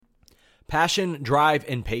Passion, drive,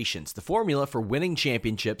 and patience. The formula for winning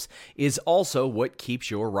championships is also what keeps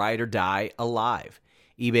your ride or die alive.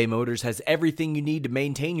 eBay Motors has everything you need to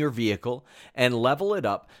maintain your vehicle and level it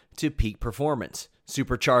up to peak performance.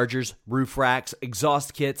 Superchargers, roof racks,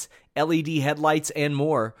 exhaust kits, LED headlights, and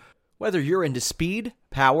more. Whether you're into speed,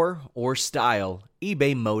 power, or style,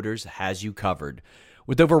 eBay Motors has you covered.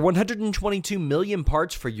 With over 122 million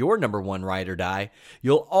parts for your number one ride or die,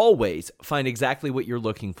 you'll always find exactly what you're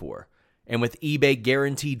looking for. And with eBay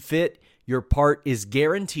Guaranteed Fit, your part is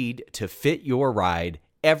guaranteed to fit your ride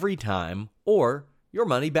every time or your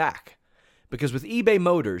money back. Because with eBay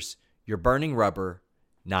Motors, you're burning rubber,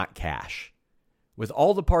 not cash. With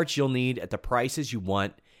all the parts you'll need at the prices you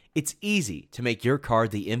want, it's easy to make your car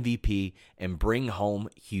the MVP and bring home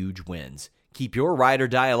huge wins. Keep your ride or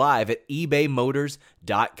die alive at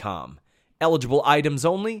ebaymotors.com. Eligible items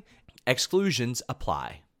only. Exclusions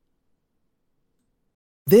apply.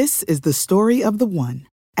 This is the story of the one.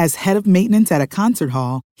 As head of maintenance at a concert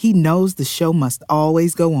hall, he knows the show must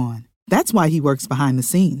always go on. That's why he works behind the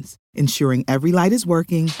scenes, ensuring every light is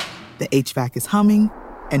working, the HVAC is humming,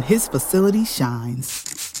 and his facility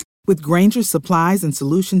shines. With Grainger's supplies and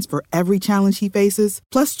solutions for every challenge he faces,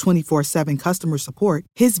 plus 24/7 customer support,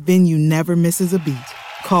 his venue never misses a beat.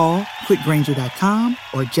 Call quickgrainger.com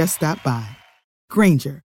or just stop by.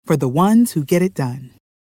 Grainger, for the ones who get it done.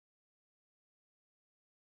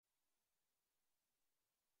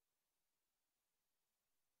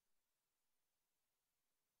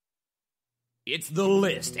 It's The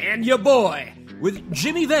List and your boy with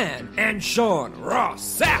Jimmy Van and Sean Ross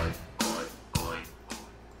Sapp.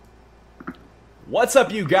 What's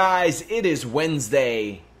up, you guys? It is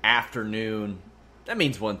Wednesday afternoon. That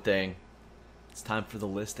means one thing. It's time for The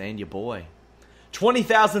List and your boy.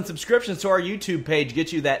 20,000 subscriptions to our YouTube page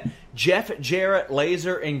gets you that Jeff Jarrett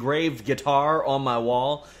laser engraved guitar on my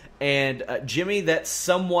wall. And Jimmy, that's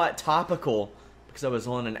somewhat topical because I was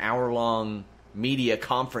on an hour-long media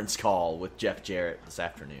conference call with Jeff Jarrett this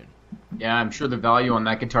afternoon. Yeah, I'm sure the value on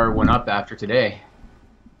that guitar went up after today.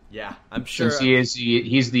 Yeah, I'm sure. Since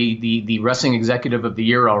he's the wrestling executive of the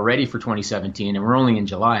year already for 2017, and we're only in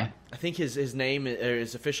July. I think his name,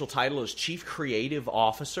 his official title is Chief Creative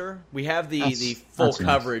Officer. We have the full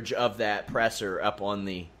coverage of that presser up on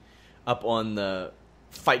the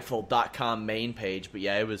Fightful.com main page. But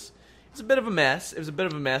yeah, it was a bit of a mess. It was a bit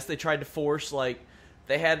of a mess. They tried to force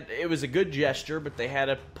it was a good gesture, but they had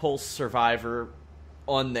a Pulse Survivor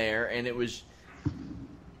on there, and it was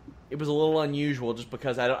a little unusual just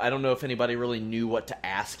because I don't know if anybody really knew what to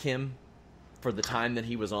ask him for the time that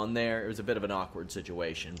he was on there. It was a bit of an awkward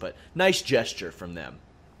situation, but nice gesture from them.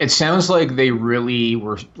 It sounds like they really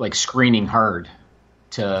were screening hard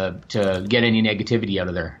to get any negativity out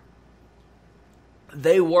of there.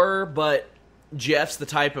 They were, but Jeff's the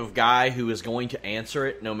type of guy who is going to answer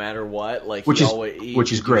it no matter what. Which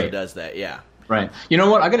is great. He does that, yeah. Right. You know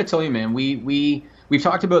what? I got to tell you, man, We've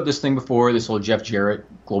talked about this thing before, this whole Jeff Jarrett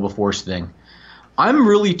Global Force thing. I'm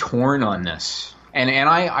really torn on this, and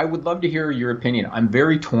I would love to hear your opinion. I'm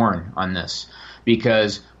very torn on this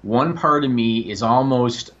because one part of me is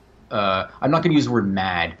almost, I'm not going to use the word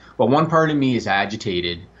mad, but one part of me is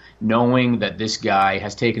agitated knowing that this guy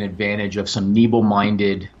has taken advantage of some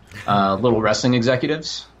feeble-minded little wrestling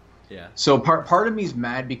executives. Yeah. So part of me is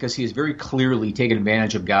mad because he has very clearly taken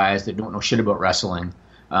advantage of guys that don't know shit about wrestling.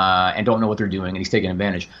 And don't know what they're doing, and he's taking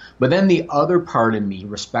advantage. But then the other part of me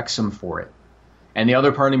respects him for it. And the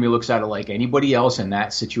other part of me looks at it like anybody else in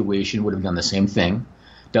that situation would have done the same thing.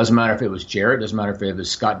 Doesn't matter if it was Jarrett, doesn't matter if it was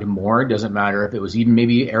Scott D'Amore, doesn't matter if it was even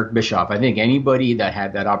maybe Eric Bischoff. I think anybody that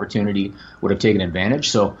had that opportunity would have taken advantage.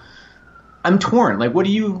 So I'm torn. What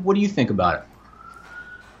do you think about it?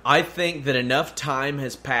 I think that enough time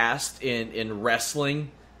has passed in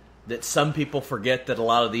wrestling that some people forget that a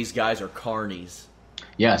lot of these guys are carnies.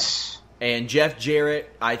 Yes. And Jeff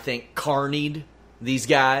Jarrett, I think, carnied these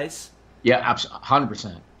guys. Yeah,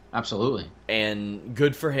 100%. Absolutely. And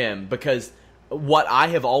good for him, because what I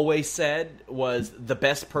have always said was the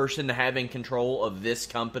best person to have in control of this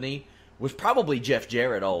company was probably Jeff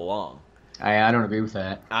Jarrett all along. I don't agree with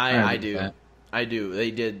that. I do. I do.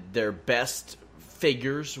 They did their best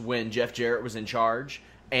figures when Jeff Jarrett was in charge,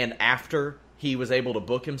 and after he was able to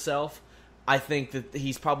book himself. I think that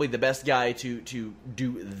he's probably the best guy to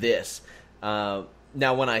do this. Now,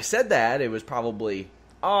 when I said that, it was probably,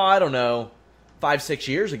 I don't know, 5-6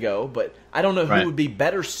 years ago, but I don't know who would be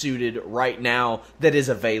better suited right now that is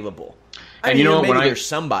available. I mean, maybe there's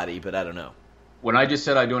somebody, but I don't know. When I just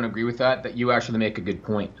said I don't agree with that you actually make a good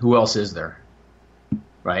point. Who else is there?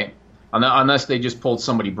 Right? Unless they just pulled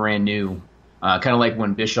somebody brand new Kind of like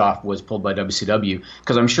when Bischoff was pulled by WCW,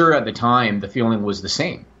 because I'm sure at the time the feeling was the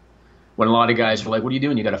same. When a lot of guys were like, "What are you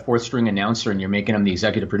doing? You got a fourth string announcer and you're making him the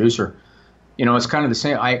executive producer." It's kind of the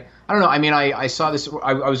same. I don't know. I mean, I saw this.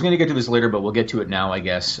 I was going to get to this later, but we'll get to it now, I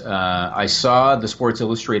guess. I saw the Sports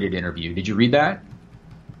Illustrated interview. Did you read that?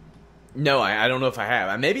 No, I don't know if I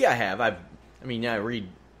have. Maybe I have. I read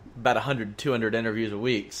about 100, 200 interviews a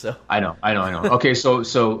week. So I know. Okay,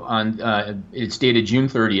 so on it's dated June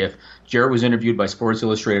 30th. Jarrett was interviewed by Sports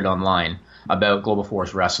Illustrated Online about Global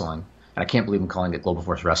Force Wrestling, and I can't believe I'm calling it Global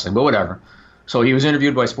Force Wrestling, but whatever. So he was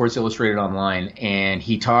interviewed by Sports Illustrated Online, and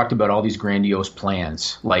he talked about all these grandiose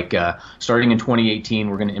plans, like starting in 2018,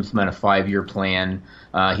 we're going to implement a 5-year plan.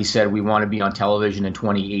 He said we want to be on television in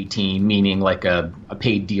 2018, meaning like a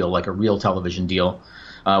paid deal, like a real television deal.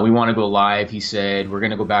 We want to go live. He said we're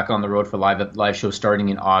going to go back on the road for live shows starting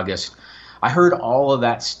in August. I heard all of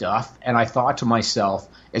that stuff, and I thought to myself,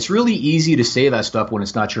 it's really easy to say that stuff when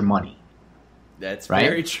it's not your money. That's right?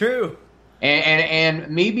 Very true. And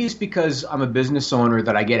maybe it's because I'm a business owner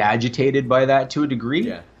that I get agitated by that to a degree.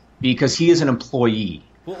 Yeah. Because he is an employee.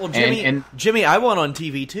 Well, Jimmy, I want on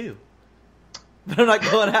TV too. But I'm not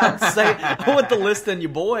going out and say I want the list on your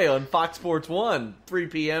boy on Fox Sports 1, 3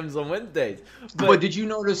 p.m. on Wednesdays. But did you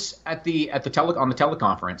notice on the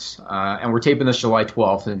teleconference, and we're taping this July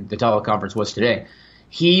 12th, and the teleconference was today,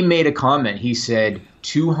 he made a comment. He said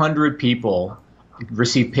 200 people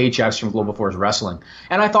receive paychecks from Global Force Wrestling.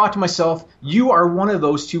 And I thought to myself, you are one of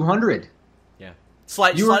those 200. Yeah.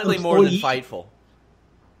 Slightly more than Fightful.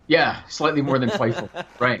 Yeah, slightly more than Fightful.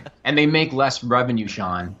 Right. And they make less revenue,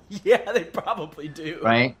 Sean. Yeah, they probably do.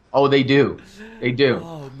 Right? Oh, they do. They do.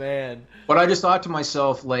 Oh, man. But I just thought to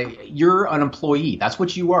myself, like, you're an employee. That's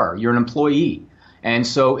what you are. You're an employee. And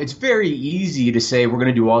so it's very easy to say we're going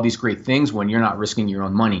to do all these great things when you're not risking your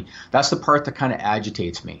own money. That's the part that kind of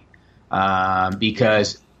agitates me.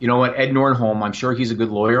 Because, you know what, Ed Nornholm, I'm sure he's a good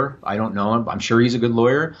lawyer. I don't know him, but I'm sure he's a good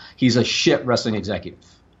lawyer. He's a shit wrestling executive.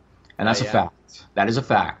 And that's a fact. That is a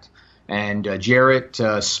fact. And Jarrett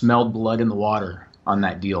smelled blood in the water on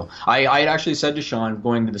that deal. I had actually said to Sean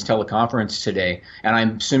going to this teleconference today, and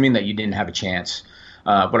I'm assuming that you didn't have a chance,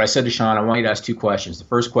 but I said to Sean, I want you to ask 2 questions. The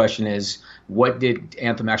first question is, what did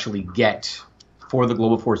Anthem actually get for the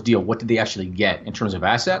Global Force deal? What did they actually get in terms of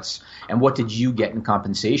assets? And what did you get in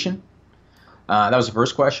compensation? That was the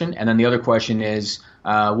first question. And then the other question is,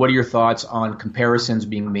 what are your thoughts on comparisons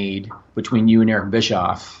being made between you and Eric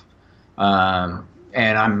Bischoff?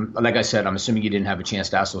 And like I said, I'm assuming you didn't have a chance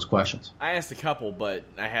to ask those questions. I asked a couple, but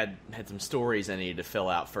I had some stories I needed to fill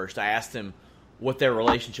out first. I asked him what their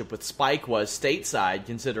relationship with Spike was stateside,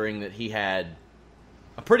 considering that he had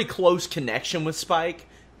a pretty close connection with Spike,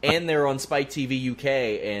 and they're on Spike TV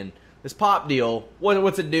UK. And this Pop deal,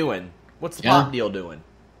 what's it doing? What's the Pop deal doing?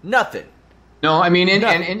 Nothing. No, I mean,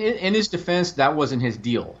 in his defense, that wasn't his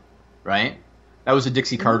deal, right? That was a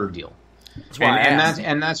Dixie Carter deal.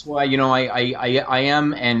 That's why, you know, I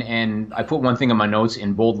am, and I put one thing in my notes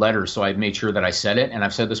in bold letters, so I made sure that I said it, and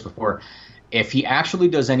I've said this before. If he actually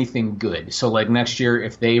does anything good, so like next year,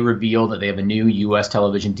 if they reveal that they have a new U.S.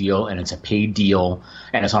 television deal and it's a paid deal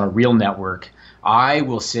and it's on a real network, I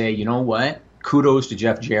will say, you know what? Kudos to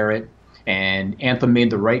Jeff Jarrett, and Anthem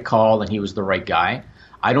made the right call, and he was the right guy.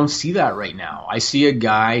 I don't see that right now. I see a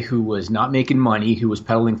guy who was not making money, who was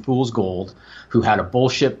peddling fool's gold, who had a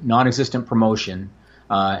bullshit, non-existent promotion,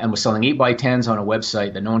 and was selling 8x10s on a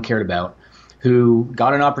website that no one cared about, who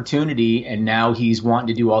got an opportunity, and now he's wanting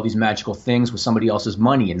to do all these magical things with somebody else's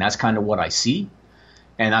money, and that's kind of what I see.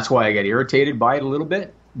 And that's why I get irritated by it a little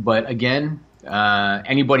bit. But again,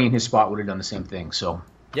 anybody in his spot would have done the same thing. So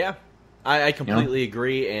yeah, I completely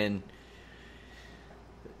agree. And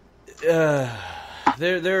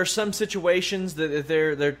there are some situations that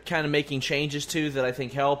they're kind of making changes to that I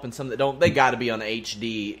think help, and some that don't. They got to be on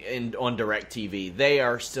HD and on DirecTV. They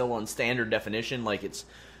are still on standard definition. Like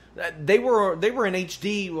they were in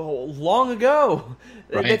HD long ago.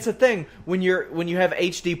 Right. That's the thing when you have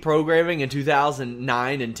HD programming in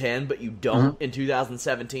 2009 and 10, but you don't in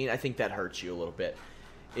 2017. I think that hurts you a little bit.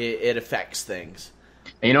 It affects things.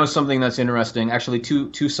 And you know something that's interesting? Actually,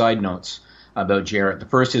 two side notes about Jarrett. The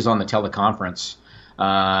first is on the teleconference.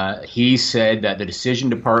 He said that the decision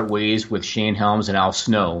to part ways with Shane Helms and Al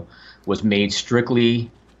Snow was made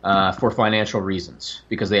strictly for financial reasons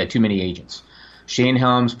because they had too many agents. Shane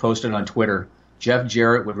Helms posted on Twitter, Jeff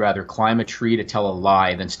Jarrett would rather climb a tree to tell a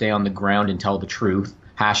lie than stay on the ground and tell the truth.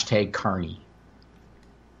 # Carney.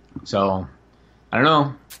 So, I don't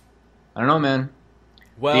know, man.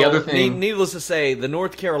 Well, the other thing, needless to say, the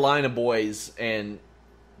North Carolina boys and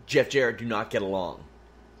Jeff Jarrett do not get along.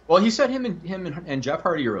 Well, he said him and Jeff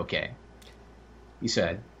Hardy are okay. he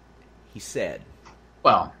said. He said.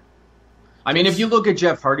 Well, I mean, if you look at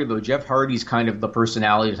Jeff Hardy, though, Jeff Hardy's kind of the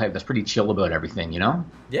personality type that's pretty chill about everything, you know?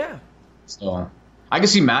 Yeah. So I can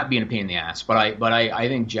see Matt being a pain in the ass, but I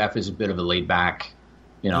think Jeff is a bit of a laid back,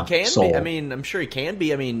 you know, he can soul. be. I mean, I'm sure he can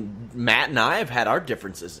be. I mean, Matt and I have had our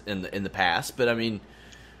differences in the past, but I mean,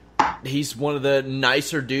 he's one of the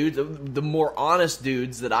nicer dudes, the more honest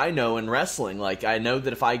dudes that I know in wrestling. Like, I know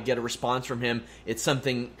that if I get a response from him, it's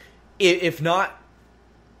something, if not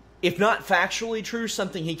factually true,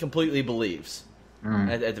 something he completely believes,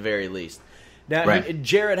 at the very least. Now, Right.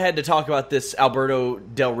 Jarrett had to talk about this Alberto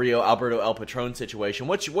Del Rio, Alberto El Patron situation.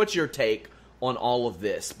 What's your take on all of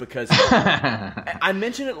this? Because I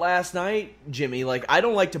mentioned it last night, Jimmy. Like, I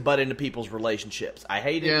don't like to butt into people's relationships. I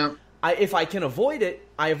hate it. Yeah. If I can avoid it,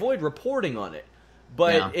 I avoid reporting on it.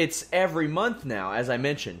 But it's every month now, as I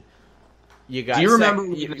mentioned. You got. Do you remember?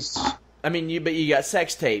 You got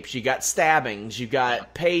sex tapes, you got stabbings, you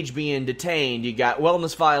got Paige being detained, you got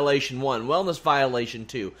wellness violation 1, wellness violation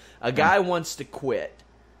 2. A guy wants to quit.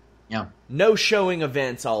 Yeah. No showing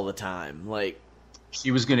events all the time. Like,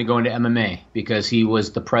 he was going to go into MMA because he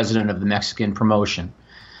was the president of the Mexican promotion.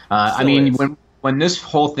 I Still mean, is. when this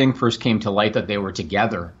whole thing first came to light that they were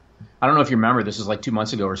together, I don't know if you remember, this was like 2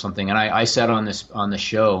 months ago or something, and I said on the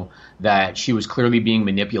show that she was clearly being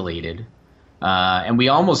manipulated. And we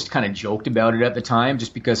almost kind of joked about it at the time,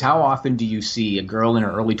 just because how often do you see a girl in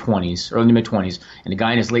her early mid-20s, and a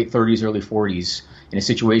guy in his late 30s, early 40s in a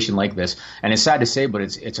situation like this? And it's sad to say, but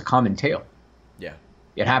it's a common tale. yeah.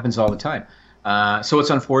 It happens all the time. So it's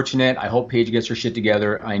unfortunate. I hope Paige gets her shit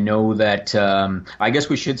together. I know that I guess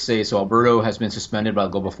we should say, so Alberto has been suspended by the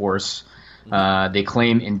Global Force. They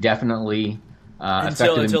claim indefinitely.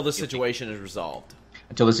 Until the situation is resolved.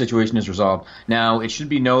 Until the situation is resolved. Now, it should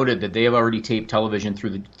be noted that they have already taped television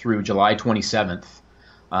through July 27th,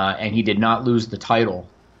 and he did not lose the title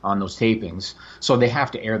on those tapings, so they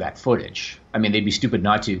have to air that footage. I mean, they'd be stupid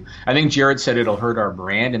not to. I think Jared said it'll hurt our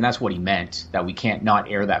brand, and that's what he meant, that we can't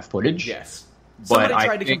not air that footage. Yes. But Somebody I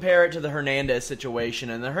tried to think- compare it to the Hernandez situation,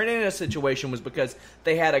 and the Hernandez situation was because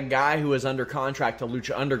they had a guy who was under contract to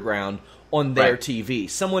Lucha Underground on their Right. TV.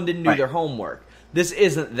 Someone didn't do Right. their homework. This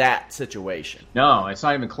isn't that situation. No, it's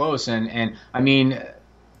not even close. And I mean,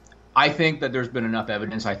 I think that there's been enough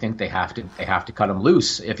evidence. I think they have to cut him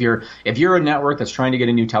loose. If you're a network that's trying to get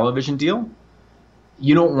a new television deal,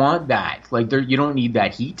 you don't want that. Like, you don't need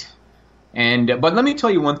that heat. But let me tell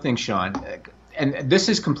you one thing, Sean. And this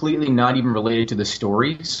is completely not even related to the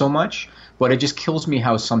story so much, but it just kills me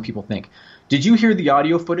how some people think. Did you hear the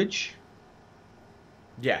audio footage?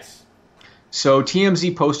 Yes. So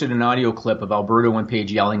TMZ posted an audio clip of Alberto and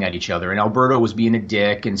Paige yelling at each other, and Alberto was being a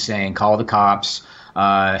dick and saying, call the cops.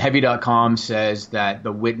 Heavy.com says that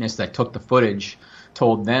the witness that took the footage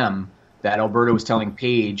told them that Alberto was telling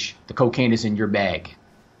Paige, the cocaine is in your bag,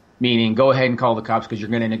 meaning go ahead and call the cops because you're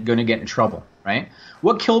going to get in trouble, right?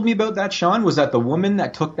 What killed me about that, Sean, was that the woman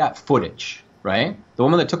that took that footage, right, the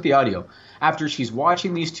woman that took the audio, after she's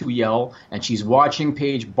watching these two yell, and she's watching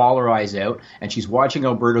Paige bawl her eyes out, and she's watching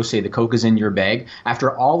Alberto say the coke is in your bag,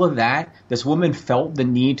 after all of that, this woman felt the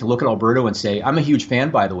need to look at Alberto and say, I'm a huge fan,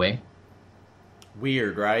 by the way.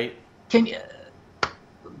 Weird, right? Can you...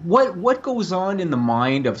 What goes on in the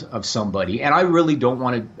mind of somebody? And I really don't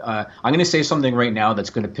want to... I'm going to say something right now that's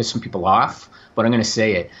going to piss some people off, but I'm going to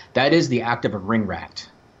say it. That is the act of a ring rat.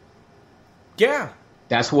 Yeah.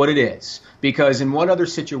 That's what it is. Because in what other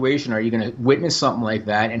situation are you going to witness something like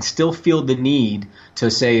that and still feel the need to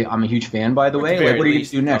say, I'm a huge fan, by the way? Like, what are you going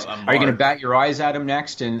to do next? Are you going to bat your eyes at him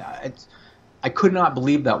next? And I could not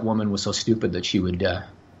believe that woman was so stupid that she would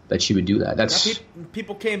do that. That's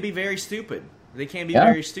People can be very stupid. They can be Yeah.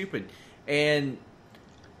 very stupid. And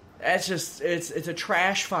that's just, it's a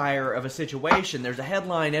trash fire of a situation. There's a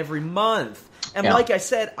headline every month. And Yeah. like I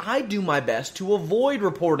said, I do my best to avoid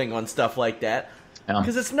reporting on stuff like that. Yeah.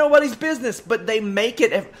 Because it's nobody's business, but they make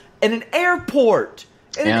it in an airport.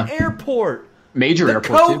 In an Yeah. airport. major The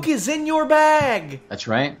airport, coke too. is in your bag. That's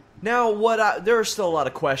right. Now, there are still a lot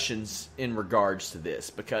of questions in regards to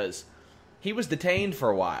this because he was detained for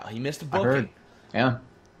a while. He missed a I booking. heard. Yeah.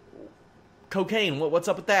 Cocaine, what's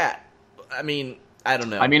up with that? I mean, I don't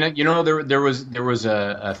know. I mean, you know, there was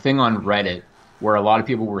a thing on Reddit where a lot of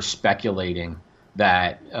people were speculating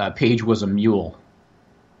that Paige was a mule.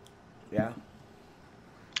 yeah.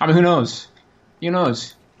 I mean, who knows? Who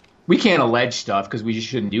knows? We can't allege stuff because we just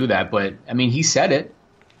shouldn't do that. But, I mean, he said it.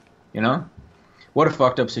 You know? What a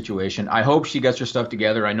fucked up situation. I hope she gets her stuff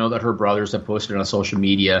together. I know that her brothers have posted on social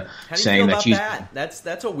media How do you saying feel that about she's... that?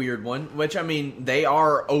 That's a weird one. Which, I mean,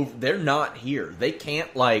 they're not here. They can't,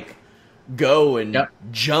 go and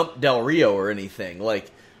jump Del Rio or anything.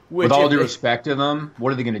 Like, with all due respect to them,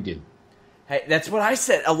 what are they going to do? Hey, that's what I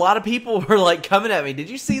said. A lot of people were like coming at me. Did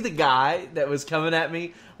you see the guy that was coming at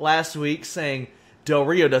me last week saying Del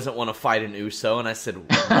Rio doesn't want to fight an Uso? And I said,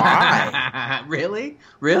 why? Really?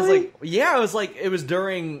 I was like, it was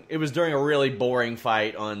during a really boring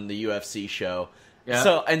fight on the UFC show. Yeah.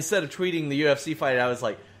 So instead of tweeting the UFC fight, I was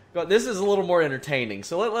like, this is a little more entertaining.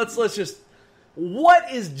 So let's just,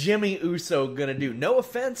 what is Jimmy Uso gonna do? No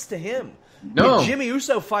offense to him. No. If Jimmy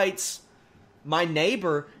Uso fights my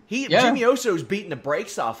neighbor, Jimmy Uso's beating the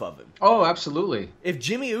brakes off of him. Oh, absolutely. If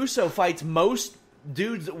Jimmy Uso fights most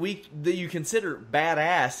dudes that you consider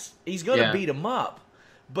badass, he's gonna beat him up.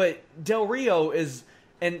 But Del Rio is,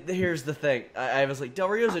 and here's the thing, I was like, Del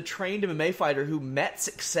Rio's a trained MMA fighter who met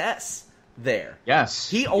success there. Yes.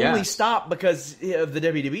 He only stopped because of the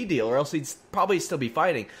WWE deal, or else he'd probably still be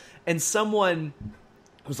fighting. And someone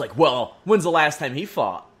was like, well, when's the last time he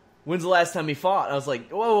fought? And I was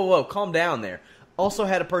like, whoa, calm down there. Also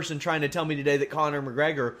had a person trying to tell me today that Conor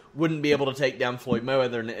McGregor wouldn't be able to take down Floyd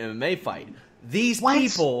Mayweather in an MMA fight. These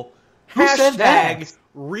people, hashtag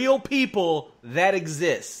real people that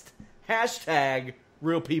exist. Hashtag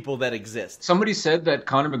real people that exist. Somebody said that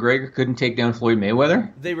Conor McGregor couldn't take down Floyd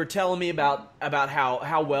Mayweather? They were telling me about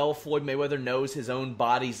how well Floyd Mayweather knows his own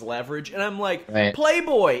body's leverage. And I'm like,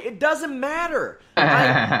 Playboy, it doesn't matter.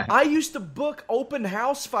 I used to book open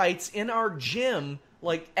house fights in our gym,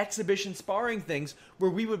 like exhibition sparring things, where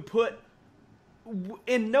we would put,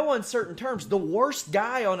 in no uncertain terms, the worst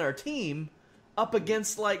guy on our team up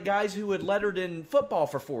against like guys who had lettered in football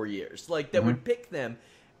for 4 years, like that would pick them.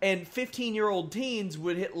 And 15-year-old teens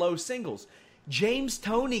would hit low singles. James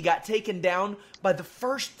Toney got taken down by the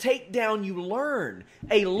first takedown you learn.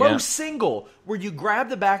 A low single where you grab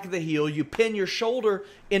the back of the heel, you pin your shoulder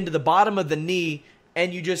into the bottom of the knee,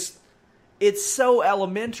 and you just... It's so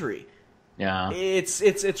elementary. Yeah.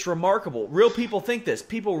 It's remarkable. Real people think this.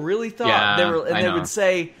 People really thought they would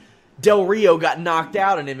say Del Rio got knocked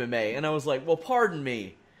out in MMA. And I was like, well, pardon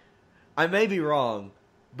me. I may be wrong.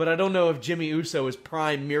 But I don't know if Jimmy Uso is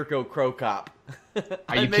prime Mirko Cro Cop.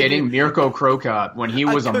 Are you kidding? Mirko Cro Cop, when he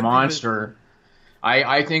was a monster.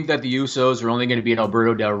 I think that the Usos are only going to beat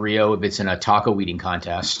Alberto Del Rio if it's in a taco eating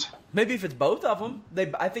contest. Maybe if it's both of them.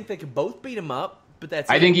 I think they could both beat him up, but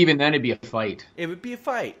I think even then it'd be a fight. It would be a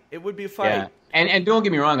fight. Yeah. And don't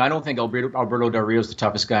get me wrong, I don't think Alberto Del Rio is the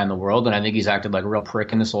toughest guy in the world, and I think he's acted like a real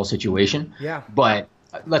prick in this whole situation. Yeah. But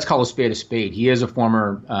let's call a spade a spade. He is a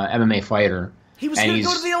former MMA fighter. He was going to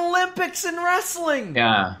go to the Olympics in wrestling.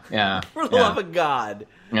 Yeah. For the love of God.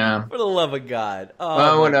 Yeah. For the love of God.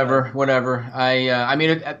 Whatever. I mean,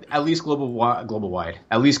 at least global wide.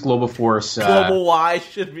 At least Global Force. Global Y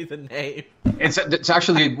should be the name. It's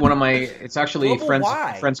actually one of my. It's actually Global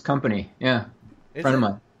friend's company. Yeah. Friend of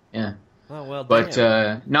mine. Yeah. Oh well. But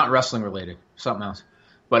not wrestling related. Something else.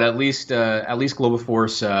 But at least Global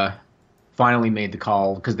Force. Finally made the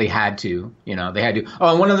call because they had to. They had to.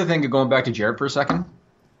 Oh, and one other thing, going back to Jarrett for a second,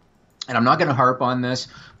 and I'm not going to harp on this,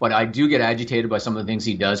 but I do get agitated by some of the things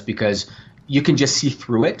he does because you can just see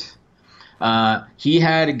through it. He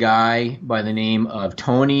had a guy by the name of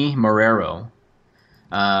Tony Marrero,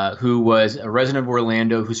 who was a resident of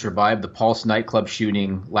Orlando who survived the Pulse nightclub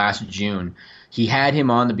shooting last June. He had him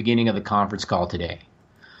on the beginning of the conference call today,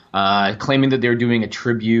 claiming that they're doing a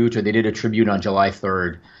tribute, or they did a tribute on July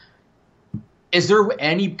 3rd. Is there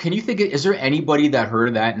anybody that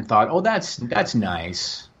heard that and thought, oh, that's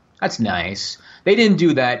nice. That's nice. They didn't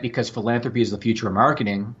do that because philanthropy is the future of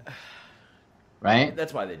marketing, right?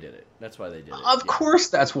 That's why they did it. Of course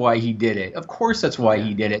that's why he did it.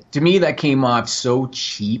 He did it. To me, that came off so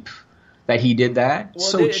cheap that he did that.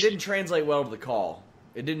 Well, it didn't translate well to the call.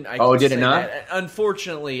 It didn't. Did it not? That.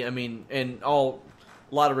 Unfortunately, I mean, and a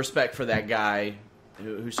lot of respect for that guy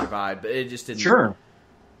who survived, but it just didn't. Sure.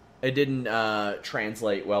 It didn't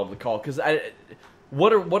translate well to the call because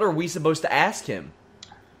what are we supposed to ask him?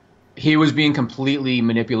 He was being completely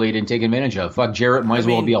manipulated and taken advantage of. Fuck, Jarrett might as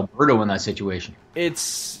well be Alberto in that situation. I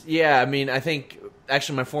think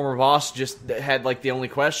actually my former boss just had like the only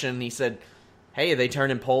question. He said, "Hey, they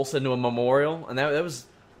turning Pulse into a memorial," and that was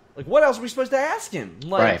like, what else are we supposed to ask him?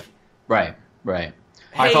 Like, right. Hey,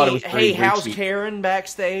 I thought it was how's Karen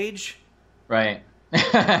backstage? Right.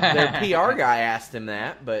 Their PR guy asked him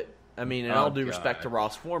that, but I mean, in all due respect to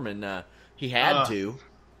Ross Foreman, he had to.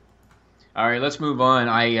 All right, let's move on.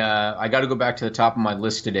 I got to go back to the top of my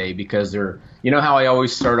list today because you know how I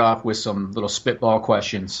always start off with some little spitball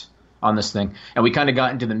questions on this thing, and we kind of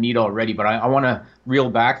got into the meat already, but I want to reel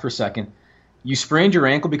back for a second. You sprained your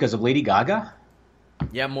ankle because of Lady Gaga?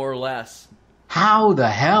 Yeah, more or less. How the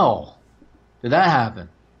hell? did that happen?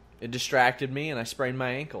 It distracted me, and I sprained my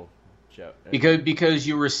ankle. Joe. Because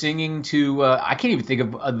you were singing to I can't even think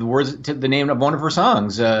of the words to the name of one of her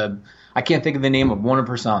songs. I can't think of the name of one of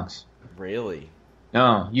her songs. Really?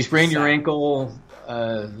 No, you sprained your ankle.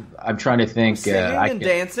 I'm trying to think. Singing and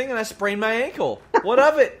dancing, and I sprained my ankle. What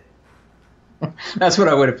of it? That's what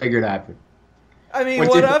I would have figured happened. I mean,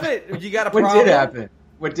 what of it? You got a problem? What did happen?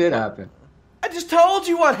 What did happen? I just told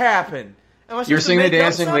you what happened. You're singing and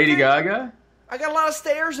dancing Lady Gaga? I got a lot of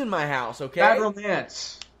stairs in my house, okay? Bad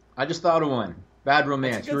Romance. I just thought of one. Bad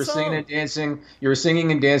Romance. You were singing and dancing. You were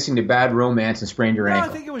singing and dancing to Bad Romance and sprained your ankle.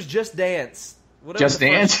 I think it was Just Dance. Just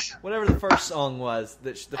Dance? Whatever the first song was,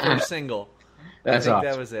 the first single. That's awesome.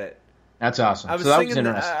 That was it. That's awesome. I was singing.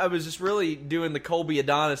 I was just really doing the Colby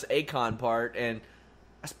Adonis Akon part, and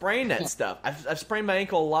I sprained that stuff. I've sprained my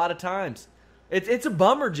ankle a lot of times. It's a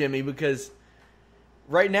bummer, Jimmy, because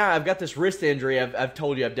right now I've got this wrist injury I've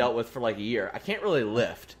told you I've dealt with for like a year. I can't really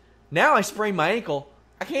lift. Now I sprained my ankle.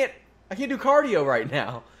 I can't do cardio right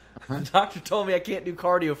now. The doctor told me I can't do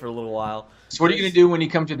cardio for a little while. So what are you going to do when you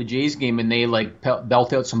come to the Jays game and they like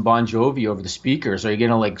belt out some Bon Jovi over the speakers? Are you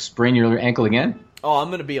going to like sprain your ankle again? Oh, I'm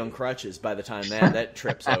going to be on crutches by the time that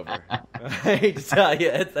trip's over. I hate to tell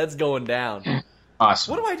you, that's going down.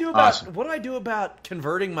 Awesome. What do I do about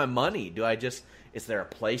converting my money? Is there a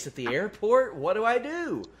place at the airport? What do I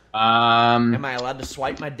do? Am I allowed to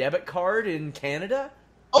swipe my debit card in Canada?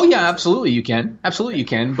 Oh yeah, absolutely you can. Absolutely you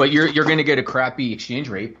can. But you're going to get a crappy exchange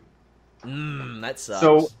rate. That sucks.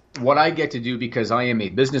 So what I get to do, because I am a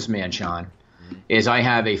businessman, Sean, is I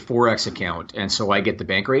have a Forex account, and so I get the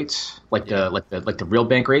bank rates, like the real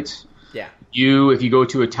bank rates. Yeah. If you go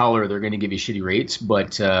to a teller, they're going to give you shitty rates,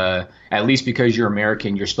 but at least because you're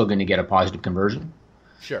American, you're still going to get a positive conversion.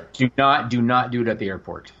 Sure. Do not do it at the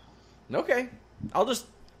airport. Okay. I'll just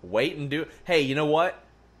wait and do it. Hey, you know what?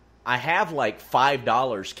 I have like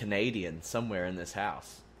 $5 Canadian somewhere in this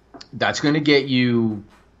house. That's going to get you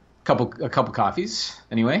a couple coffees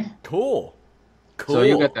anyway. Cool. So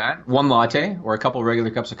you'll get that. One latte or a couple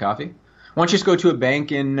regular cups of coffee. Why don't you just go to a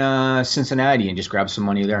bank in Cincinnati and just grab some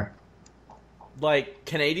money there? Like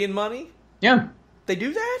Canadian money? Yeah. They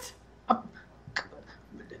do that?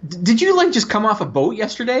 Did you just come off a boat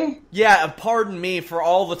yesterday? Yeah, pardon me for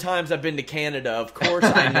all the times I've been to Canada. Of course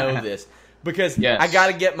I know this. Because yes. I got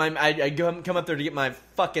to get I come up there to get my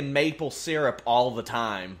fucking maple syrup all the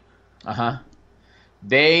time. Uh-huh.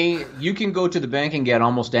 You can go to the bank and get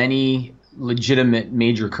almost any legitimate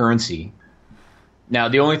major currency. Now,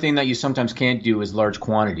 the only thing that you sometimes can't do is large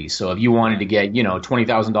quantities. So if you wanted to get,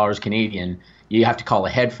 $20,000 Canadian, you have to call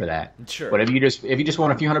ahead for that. Sure. But if you just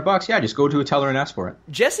want a few $100, yeah, just go to a teller and ask for it.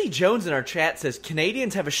 Jesse Jones in our chat says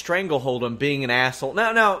Canadians have a stranglehold on being an asshole.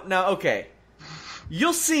 Now, okay.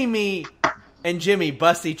 You'll see me and Jimmy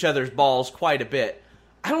bust each other's balls quite a bit.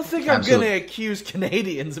 I don't think I'm going to accuse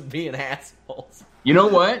Canadians of being assholes. You know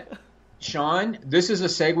what, Sean? This is a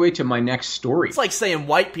segue to my next story. It's like saying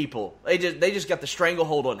white people. They just got the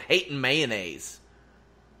stranglehold on hating mayonnaise.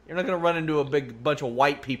 You're not going to run into a big bunch of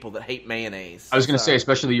white people that hate mayonnaise. I was going to say,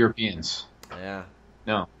 especially the Europeans. Yeah.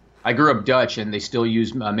 No. I grew up Dutch, and they still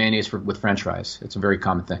use mayonnaise with French fries. It's a very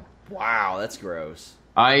common thing. Wow, that's gross.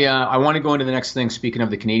 I want to go into the next thing, speaking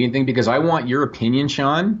of the Canadian thing, because I want your opinion,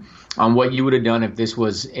 Sean, on what you would have done if this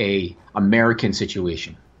was a American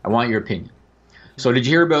situation. I want your opinion. So did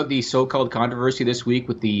you hear about the so-called controversy this week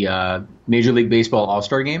with the Major League Baseball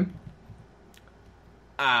All-Star Game?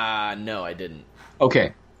 No, I didn't.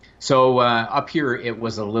 Okay. So up here it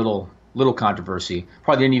was a little controversy.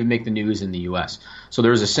 Probably didn't even make the news in the U.S. So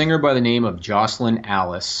there was a singer by the name of Jocelyn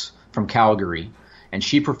Alice from Calgary, and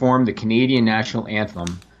she performed the Canadian national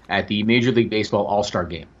anthem at the Major League Baseball All-Star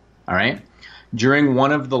Game. All right? During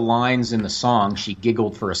one of the lines in the song, she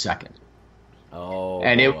giggled for a second. Oh,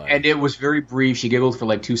 and it was very brief. She giggled for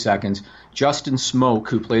like 2 seconds. Justin Smoke,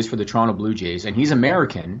 who plays for the Toronto Blue Jays, and he's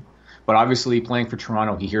American, but obviously playing for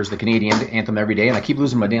Toronto, he hears the Canadian anthem every day, and I keep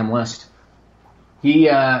losing my damn list. He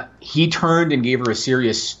turned and gave her a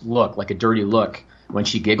serious look, like a dirty look, when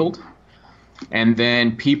she giggled. And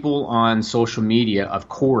then people on social media, of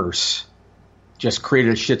course, just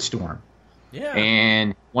created a shitstorm. Yeah.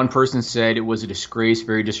 And one person said it was a disgrace,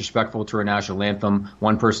 very disrespectful to our national anthem.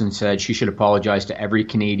 One person said she should apologize to every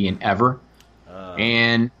Canadian ever.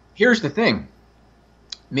 And here's the thing.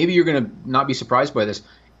 Maybe you're going to not be surprised by this.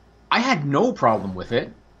 I had no problem with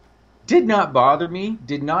it. Did not bother me.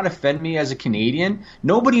 Did not offend me as a Canadian.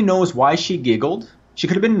 Nobody knows why she giggled. She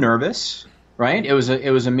could have been nervous, right? It was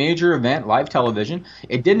a major event, live television.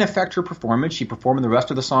 It didn't affect her performance. She performed the rest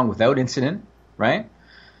of the song without incident, right?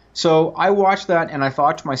 So I watched that and I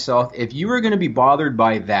thought to myself, if you were going to be bothered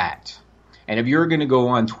by that, And if you're going to go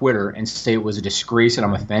on Twitter and say it was a disgrace and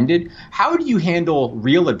I'm offended, how do you handle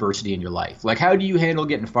real adversity in your life? Like, how do you handle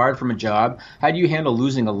getting fired from a job? How do you handle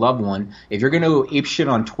losing a loved one if you're going to go ape shit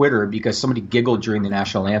on Twitter because somebody giggled during the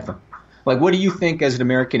national anthem? Like, what do you think as an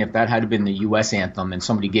American if that had been the U.S. anthem and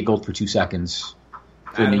somebody giggled for 2 seconds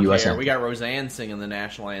during the U.S. anthem? We got Roseanne singing the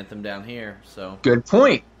national anthem down here. So good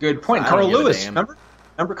point. Good point. Carl Lewis. Remember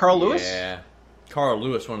Carl Lewis? Yeah. Carl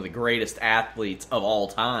Lewis, one of the greatest athletes of all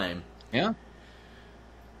time. Yeah.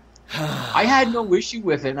 I had no issue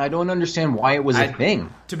with it, and I don't understand why it was a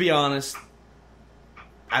thing. To be honest,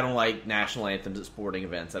 I don't like national anthems at sporting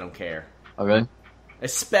events. I don't care. Oh, really?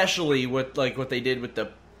 Especially with what they did with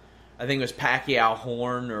I think it was Pacquiao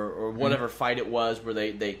Horn or whatever fight it was, where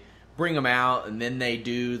they bring them out and then they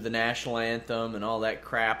do the national anthem and all that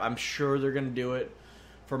crap. I'm sure they're going to do it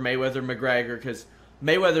for Mayweather McGregor because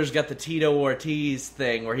Mayweather's got the Tito Ortiz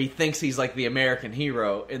thing where he thinks he's like the American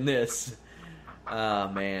hero in this.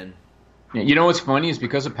 Man. Yeah, you know what's funny is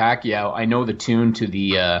because of Pacquiao, I know the tune to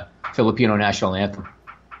the Filipino national anthem.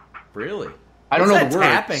 Really? I don't know the words. What's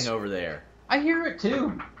that tapping over there? I hear it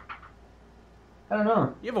too. I don't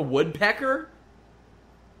know. You have a woodpecker?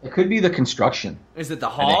 It could be the construction. Is it the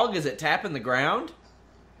hog? Is it tapping the ground?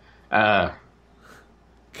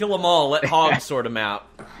 Kill them all. Let hogs sort them out.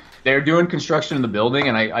 They're doing construction in the building,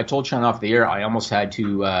 and I told Sean off the air I almost had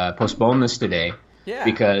to postpone this today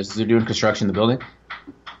because they're doing construction in the building.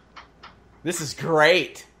 This is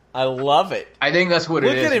great. I love it. I think that's what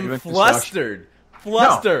it is. Look at him flustered.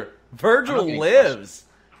 Fluster. No, Virgil lives.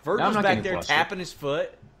 Virgil's back there tapping his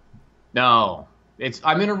foot. No.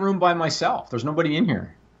 I'm in a room by myself. There's nobody in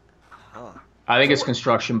here. Huh. I think it's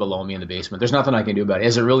construction below me in the basement. There's nothing I can do about it.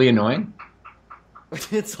 Is it really annoying?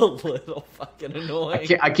 It's a little fucking annoying.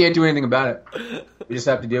 I can't do anything about it. You just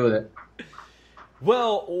have to deal with it.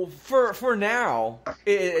 Well, for now,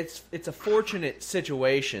 it's a fortunate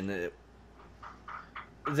situation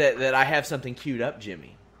that I have something queued up,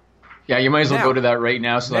 Jimmy. Yeah, you might as well go to that right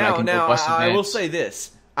now so that I can go bust I will say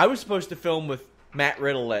this. I was supposed to film with Matt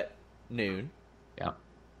Riddle at noon. Yeah.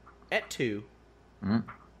 At 2. Mm-hmm.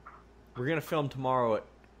 We're going to film tomorrow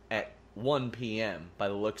at 1 p.m. by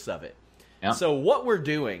the looks of it. Yeah. So what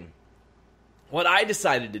I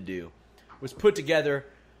decided to do was put together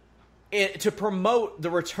to promote the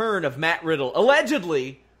return of Matt Riddle,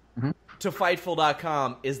 allegedly, to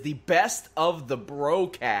Fightful.com, is the best of the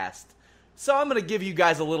broadcast. So I'm going to give you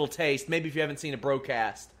guys a little taste, maybe if you haven't seen a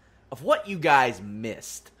broadcast, of what you guys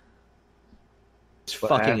missed. It's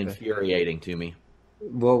fucking infuriating to me.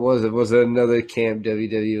 What was it? Was it another Camp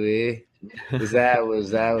WWE? Because that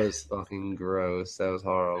was fucking gross. That was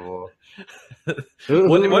horrible. Who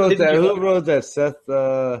wrote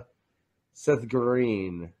that? Seth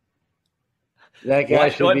Green. That guy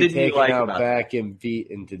should be taken out back and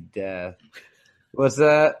beaten to death. What's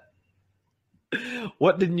that?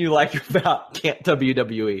 What didn't you like about Camp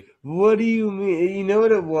WWE? What do you mean? You know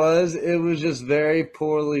what it was? It was just very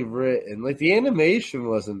poorly written. Like, the animation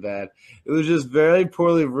wasn't bad. It was just very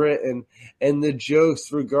poorly written, and the jokes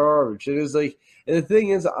were garbage. It was like, and the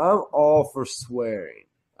thing is, I'm all for swearing.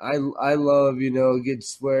 I love, a good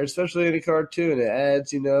swear, especially in a cartoon. It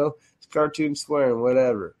adds, it's cartoon swearing,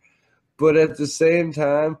 whatever. But at the same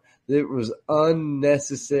time, there was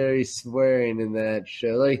unnecessary swearing in that show.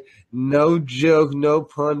 Like, no joke, no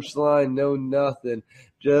punchline, no nothing.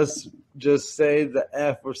 Just say the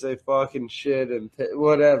F or say fucking shit and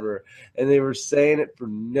whatever. And they were saying it for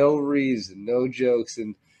no reason, no jokes.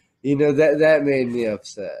 And, that made me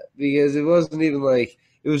upset. Because it wasn't even like,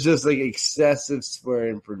 it was just like excessive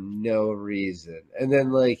swearing for no reason. And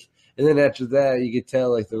then after that, you could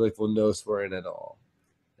tell, they're like, well, no swearing at all.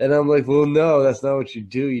 And I'm like, well, no, that's not what you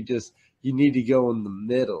do. You need to go in the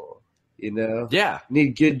middle, Yeah. You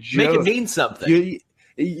need good jokes. Make it mean something.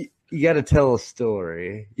 You got to tell a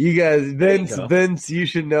story. You guys, Vince, you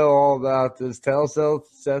should know all about this. Tell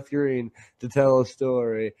Seth Green to tell a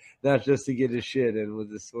story, not just to get his shit in with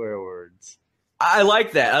the swear words. I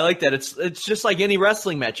like that. It's just like any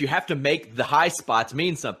wrestling match. You have to make the high spots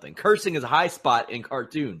mean something. Cursing is a high spot in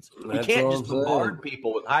cartoons. You can't just bombard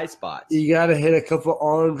people with high spots. You got to hit a couple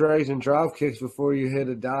arm drags and drop kicks before you hit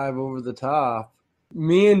a dive over the top.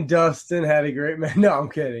 Me and Dustin had a great match. No, I'm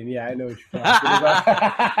kidding. Yeah, I know what you're talking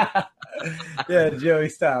about. Yeah, Joey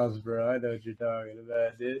Styles, bro. I know what you're talking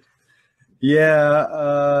about, dude.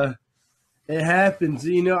 Yeah, it happens.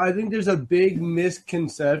 I think there's a big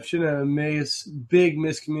misconception and a big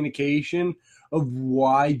miscommunication of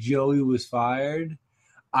why Joey was fired.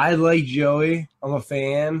 I like Joey. I'm a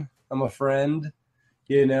fan. I'm a friend,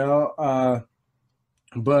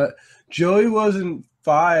 but Joey wasn't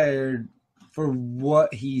fired for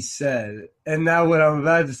what he said. And now what I'm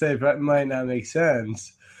about to say might not make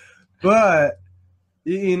sense. But,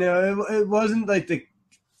 you know, it wasn't like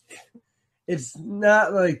it's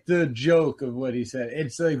not like the joke of what he said.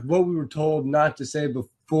 It's like what we were told not to say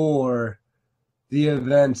before the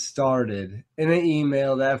event started in an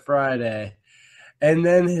email that Friday. And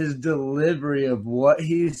then his delivery of what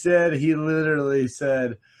he said, he literally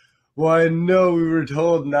said, well, I know we were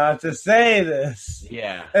told not to say this.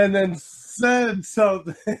 Yeah. And then said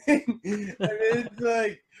something. I mean, it's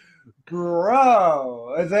like,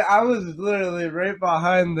 bro. It's like I was literally right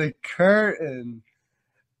behind the curtain.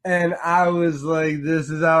 And I was like, this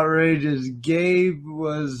is outrageous. Gabe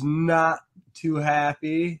was not too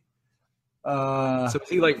happy. So is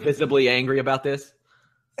he like visibly angry about this?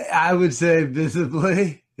 I would say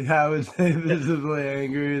visibly. I would say visibly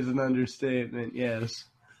angry is an understatement, yes.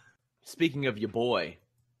 Speaking of your boy,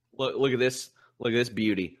 look at this. Look at this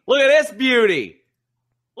beauty. Look at this beauty.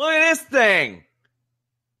 Look at this thing.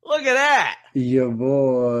 Look at that. Your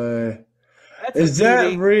boy. That's Is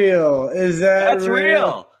that real? That's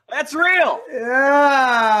real. That's real.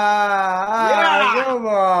 Yeah. Come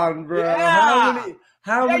on, bro. Yeah.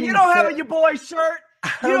 How many you don't have a your boy shirt.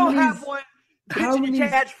 You don't many- have one. how Pitching many- your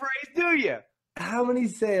catchphrase, do you? How many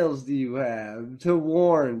sales do you have to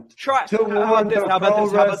warrant? Try. To How about warrant this? the How about pro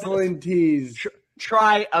this? How about wrestling this? tees.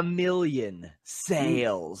 Try 1 million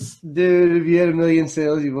sales. Dude, if you had 1 million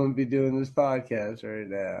sales, you wouldn't be doing this podcast right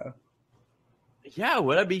now. Yeah,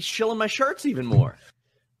 would I be shilling my shirts even more?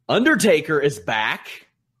 Undertaker is back.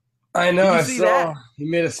 I know. Did you I see saw that? he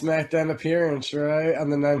made a SmackDown appearance, right, on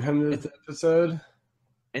the 900th episode.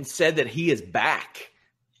 And said that he is back.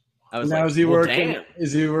 I was Now like, is he well, working? damn.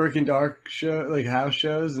 Is he working dark show, like house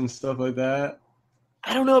shows and stuff like that?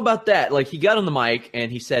 I don't know about that. Like, he got on the mic and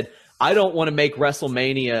he said, I don't want to make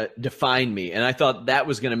WrestleMania define me. And I thought that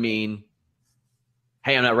was going to mean,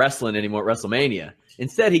 hey, I'm not wrestling anymore at WrestleMania.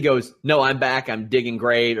 Instead, he goes, no, I'm back. I'm digging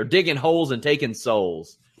grave or digging holes and taking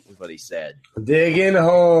souls, is what he said. Digging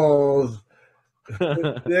holes.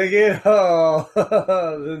 Digging holes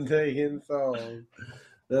and taking souls.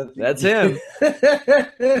 That's him.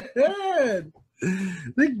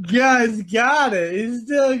 The guy's got it. He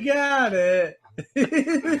still got it. He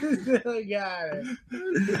still got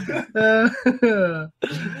it.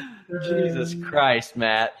 Jesus Christ,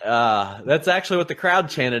 Matt. That's actually what the crowd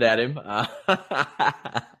chanted at him.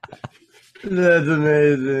 That's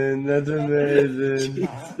amazing. That's amazing.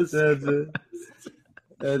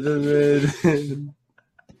 That's amazing.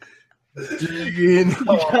 Digging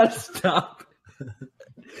Stop.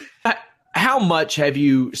 How much have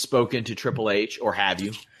you spoken to Triple H, or have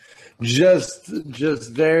you? Just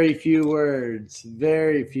very few words.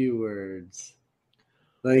 Very few words.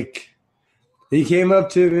 Like, he came up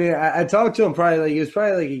to me. I talked to him it was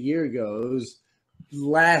probably like a year ago. It was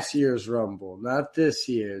last year's Rumble, not this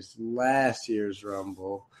year's, last year's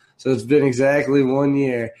Rumble. So it's been exactly 1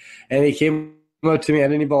 year. And he came up to me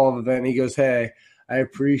at an Evolve event, and he goes, hey, I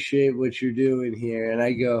appreciate what you're doing here. And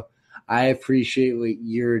I go, I appreciate what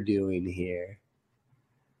you're doing here.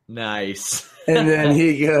 Nice. And then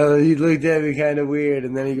he looked at me kind of weird,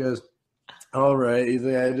 and then he goes, all right. He's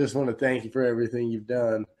like, I just want to thank you for everything you've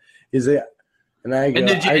done. He's like, and I go,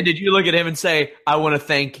 and did you look at him and say, I want to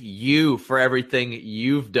thank you for everything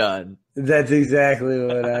you've done? That's exactly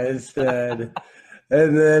what I said.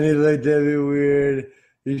 And then he looked at me weird.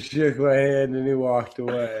 He shook my hand and he walked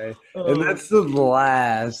away. And that's the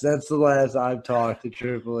last I've talked to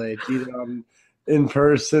Triple H, either in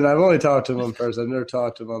person. I've only talked to him in person. I've never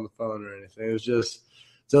talked to him on the phone or anything. It was just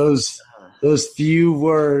those few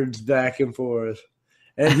words back and forth.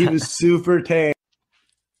 And he was super tame.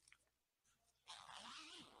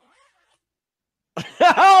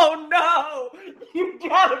 Oh, no! You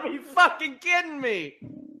gotta be fucking kidding me!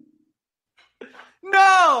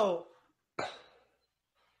 No!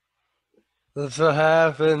 That's what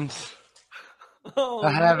happens. Oh,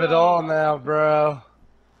 I have it all now, bro.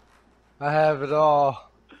 I have it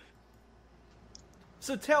all.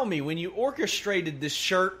 So tell me, when you orchestrated this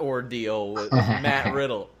shirt ordeal with Matt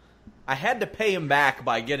Riddle, I had to pay him back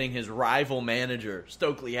by getting his rival manager,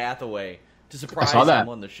 Stokely Hathaway, to surprise him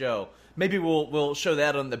on the show. Maybe we'll show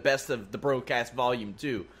that on the Best of the Broadcast Volume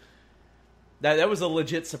 2. That was a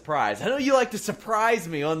legit surprise. I know you like to surprise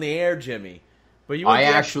me on the air, Jimmy, but you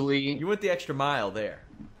went the extra mile there.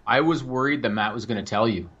 I was worried that Matt was going to tell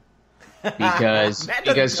you because Matt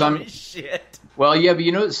doesn't tell me shit. Well, yeah,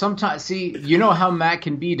 but sometimes you know how Matt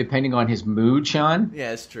can be depending on his mood, Sean.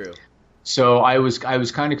 Yeah, it's true. So I was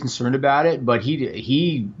kind of concerned about it, but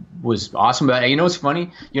he was awesome about it. You know what's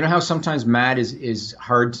funny? You know how sometimes Matt is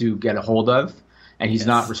hard to get a hold of, and he's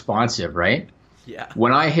not responsive, right? Yeah.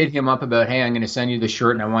 When I hit him up about, hey, I'm going to send you the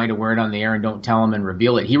shirt and I want you to wear it on the air and don't tell him and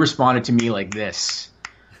reveal it, he responded to me like this.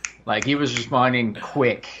 Like he was responding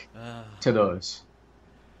quick to those.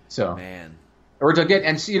 So, man. Or to get,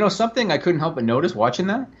 and something I couldn't help but notice watching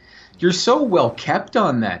that, you're so well kept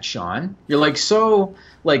on that, Sean. You're like so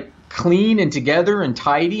like clean and together and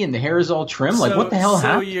tidy, and the hair is all trim. Like what the hell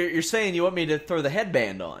happened? So you're saying you want me to throw the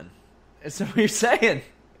headband on? Is that what you're saying?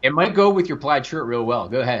 It might go with your plaid shirt real well.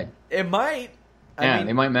 Go ahead. It might. I mean,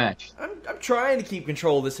 they might match. I'm trying to keep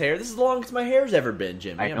control of this hair. This is the longest my hair's ever been,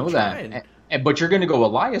 Jimmy. I know that. But you're going to go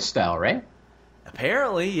Elias style, right?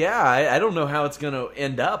 Apparently, yeah. I don't know how it's going to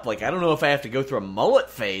end up. Like, I don't know if I have to go through a mullet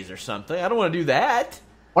phase or something. I don't want to do that.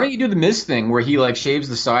 Why don't you do the Miz thing where he like shaves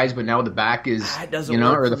the sides, but now the back is, it doesn't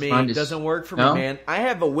work or for the me. front It is... doesn't work for No? me, man. I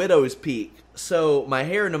have a widow's peak, so my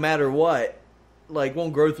hair, no matter what, like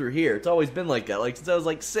won't grow through here. It's always been like that, like since I was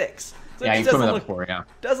like 6. So Yeah, you've told me that before. Yeah.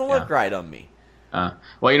 Doesn't look right on me.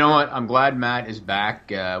 Well, you know what? I'm glad Matt is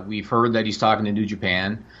back. We've heard that he's talking to New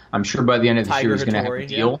Japan. I'm sure by the end of this year he's going to have a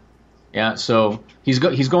deal. Yeah, so he's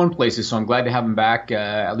going places. So I'm glad to have him back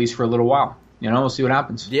at least for a little while. We'll see what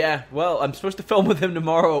happens. Yeah, well, I'm supposed to film with him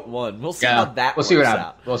tomorrow at 1. We'll see how that we'll works see what happens.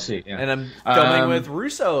 out. We'll see. Yeah. And I'm filming with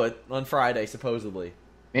Russo on Friday, supposedly.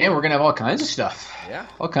 Man, we're going to have all kinds of stuff. Yeah.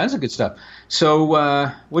 All kinds of good stuff.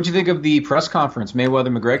 So what'd you think of the press conference,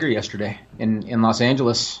 Mayweather-McGregor, yesterday in Los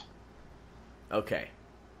Angeles? Okay.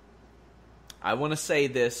 I want to say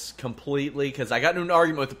this completely because I got into an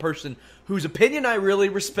argument with a person whose opinion I really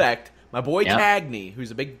respect, my boy Cagney,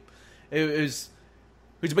 who's a big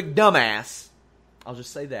dumbass. I'll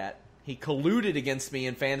just say that. He colluded against me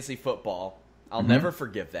in fantasy football. I'll never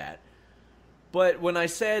forgive that. But when I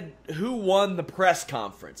said who won the press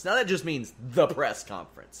conference, now that just means the press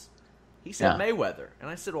conference. He said Mayweather. And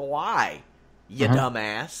I said, well, why, you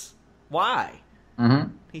dumbass? Why?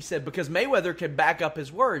 Mm-hmm. He said, because Mayweather can back up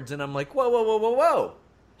his words. And I'm like, whoa.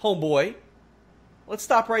 Homeboy, let's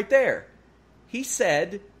stop right there. He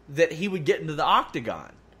said that he would get into the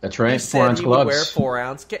octagon. That's right. He said he would wear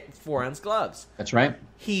 4-ounce gloves. That's right.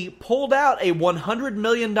 He pulled out a $100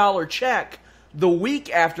 million check the week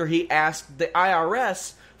after he asked the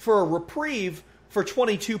IRS for a reprieve for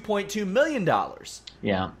 $22.2 million.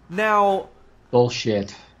 Yeah. Now,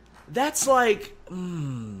 bullshit. That's like,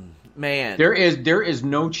 man. There is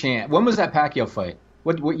no chance. When was that Pacquiao fight?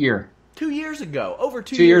 What year? 2 years ago. Over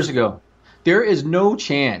 2 years. 2 years ago. There is no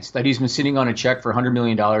chance that he's been sitting on a check for $100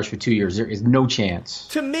 million for 2 years. There is no chance.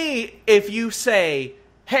 To me, if you say,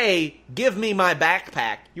 hey, give me my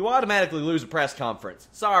backpack, you automatically lose a press conference.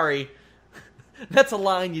 Sorry. That's a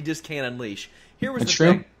line you just can't unleash. Here was the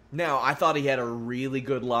thing. Now, I thought he had a really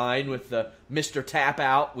good line with the Mr. Tap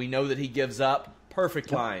Out. We know that he gives up.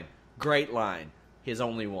 Perfect line. Great line. His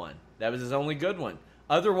only one. That was his only good one.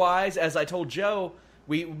 Otherwise, as I told Joe,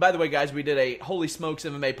 by the way, guys, we did a Holy Smokes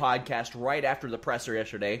MMA podcast right after the presser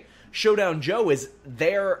yesterday. Showdown Joe is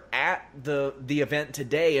there at the event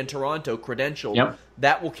today in Toronto, credentialed. Yep.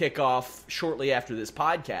 That will kick off shortly after this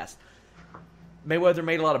podcast. Mayweather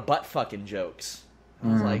made a lot of butt-fucking jokes. I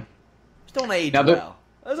was like, those don't age well.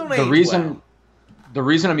 Those don't age well. The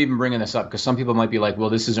reason I'm even bringing this up, because some people might be like, well,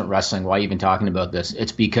 this isn't wrestling. Why are you even talking about this?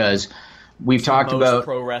 It's because we've talked about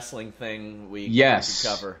pro wrestling thing we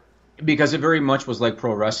cover. Because it very much was like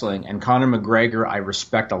pro wrestling. And Conor McGregor, I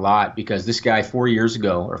respect a lot because this guy 4 years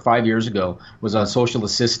ago or 5 years ago was on social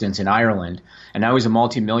assistance in Ireland. And now he's a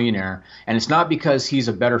multimillionaire. And it's not because he's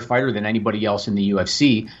a better fighter than anybody else in the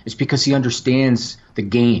UFC. It's because he understands the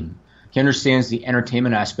game. He understands the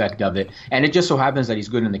entertainment aspect of it. And it just so happens that he's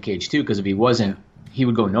good in the cage too, because if he wasn't, he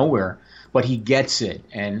would go nowhere. But he gets it,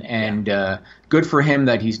 and good for him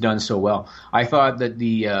that he's done so well. I thought that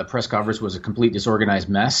the press conference was a complete disorganized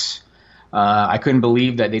mess. I couldn't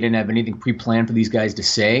believe that they didn't have anything pre-planned for these guys to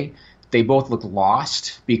say. They both looked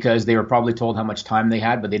lost because they were probably told how much time they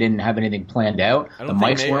had, but they didn't have anything planned out. I don't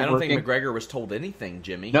think McGregor was told anything,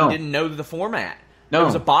 Jimmy. No. He didn't know the format. No. It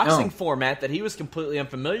was a boxing format that he was completely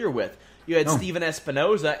unfamiliar with. You had Steven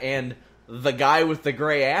Espinoza and the guy with the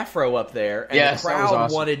gray afro up there, and the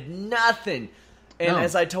crowd wanted nothing. And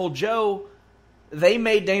as I told Joe, they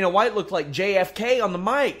made Dana White look like JFK on the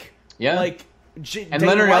mic. Yeah. And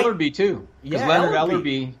Leonard Ellerbe, too. Yeah, Leonard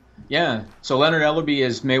Ellerbe. Yeah. So Leonard Ellerbe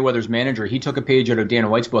is Mayweather's manager. He took a page out of Dana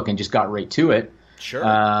White's book and just got right to it. Sure.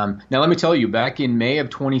 Now, let me tell you, back in May of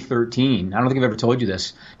 2013, I don't think I've ever told you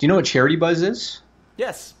this. Do you know what Charity Buzz is?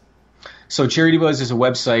 Yes. So Charity Buzz is a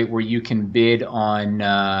website where you can bid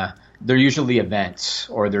on they're usually events,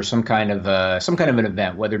 or there's some kind of an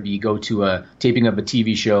event, whether it be go to a taping of a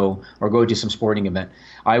TV show or go to some sporting event.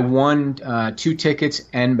 I won 2 tickets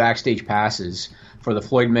and backstage passes for the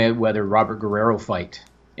Floyd Mayweather Robert Guerrero fight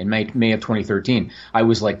in May of 2013. I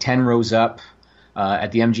was like 10 rows up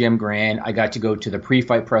at the MGM Grand. I got to go to the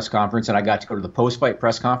pre-fight press conference, and I got to go to the post-fight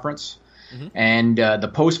press conference. Mm-hmm. And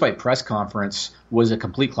the post-fight press conference was a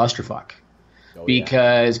complete clusterfuck.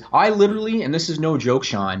 Because I literally, and this is no joke,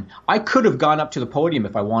 Sean, I could have gone up to the podium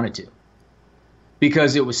if I wanted to.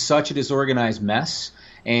 Because it was such a disorganized mess.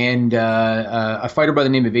 And a fighter by the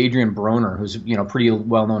name of Adrian Broner, who's pretty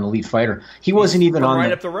well-known elite fighter, he wasn't even on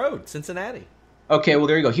right up the road, Cincinnati. Okay, well,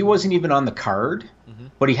 there you go. He wasn't even on the card,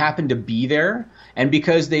 but he happened to be there. And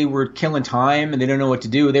because they were killing time and they didn't know what to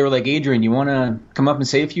do, they were like, Adrian, you want to come up and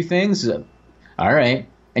say a few things? All right.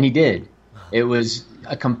 And he did. It was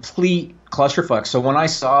a complete clusterfuck. So when I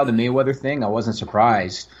saw the Mayweather thing, I wasn't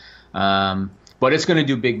surprised. But it's going to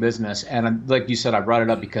do big business. And like you said, I brought it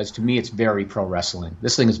up because to me it's very pro wrestling.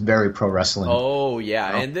 This thing is very pro wrestling. Oh,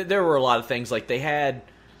 yeah. And there were a lot of things. Like they had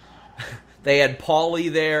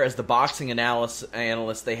Paulie there as the boxing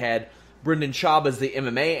analyst. They had Brendan Schaub as the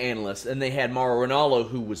MMA analyst. And they had Mauro Ranallo,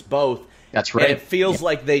 who was both. That's right. And it feels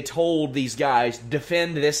like they told these guys,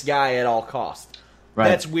 defend this guy at all costs. Right.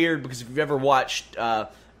 That's weird because if you've ever watched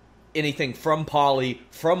anything from Paulie,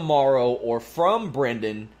 from Mauro, or from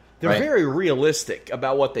Brendan, they're very realistic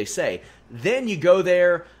about what they say. Then you go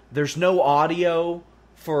there, there's no audio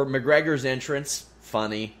for McGregor's entrance.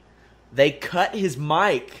 Funny. They cut his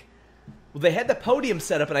mic. Well, they had the podium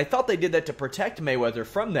set up, and I thought they did that to protect Mayweather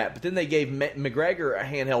from that, but then they gave McGregor a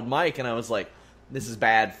handheld mic, and I was like, this is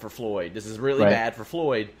bad for Floyd. This is really bad for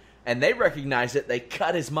Floyd. And they recognized it. They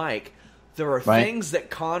cut his mic. There are things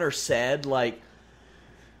that Conor said, like,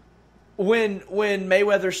 when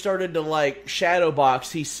Mayweather started to like shadow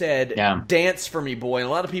box, he said, "Dance for me, boy." And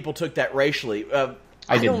a lot of people took that racially.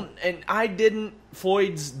 I didn't.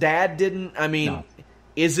 Floyd's dad didn't. I mean,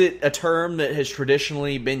 is it a term that has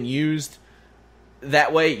traditionally been used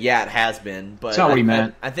that way? Yeah, it has been. But that's not what he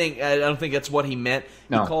meant. I don't think that's what he meant.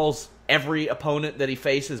 No. He calls every opponent that he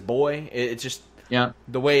faces boy. It's just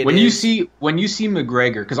the way it is. When you see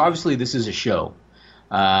McGregor, because obviously this is a show.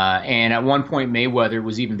 And at one point, Mayweather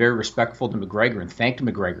was even very respectful to McGregor and thanked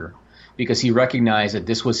McGregor because he recognized that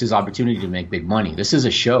this was his opportunity to make big money. This is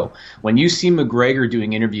a show. When you see McGregor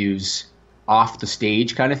doing interviews off the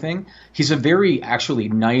stage kind of thing, he's a very actually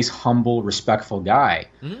nice, humble, respectful guy.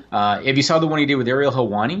 Mm-hmm. If you saw the one he did with Ariel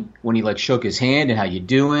Helwani, when he like shook his hand and how you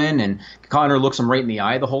doing, and Conor looks him right in the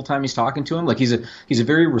eye the whole time he's talking to him, like he's a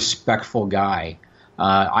very respectful guy.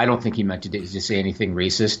 I don't think he meant to say anything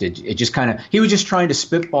racist. It just kind of – he was just trying to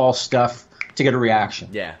spitball stuff to get a reaction.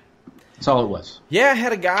 Yeah. That's all it was. Yeah, I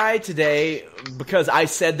had a guy today because I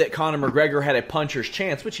said that Conor McGregor had a puncher's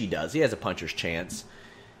chance, which he does. He has a puncher's chance.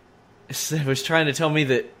 He was trying to tell me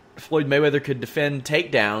that Floyd Mayweather could defend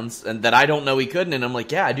takedowns and that I don't know he couldn't. And I'm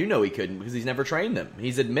like, yeah, I do know he couldn't because he's never trained them.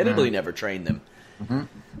 He's admittedly never trained them.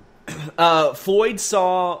 Mm-hmm. Floyd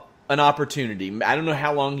saw an opportunity. I don't know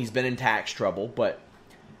how long he's been in tax trouble, but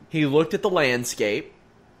he looked at the landscape,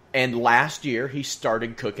 and last year he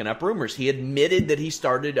started cooking up rumors. He admitted that he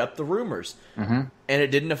started up the rumors, and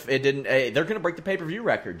it didn't. They're going to break the pay-per-view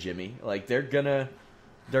record, Jimmy. Like they're probably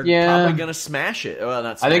going to smash it. Well,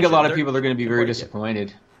 not smash I think a lot of people are going to be very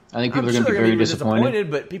disappointed. I think people are going to be very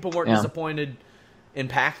disappointed. But people weren't disappointed in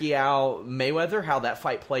Pacquiao Mayweather how that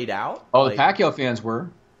fight played out. Oh, the Pacquiao fans were.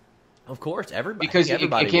 Of course, everybody. Because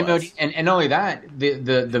everybody it came out, and not only that,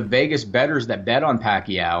 the Vegas bettors that bet on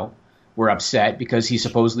Pacquiao were upset because he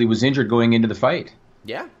supposedly was injured going into the fight.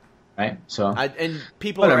 Yeah. Right? So I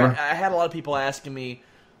had a lot of people asking me,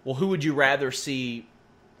 well, who would you rather see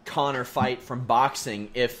Conor fight from boxing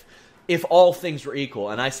if all things were equal?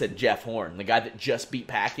 And I said Jeff Horn, the guy that just beat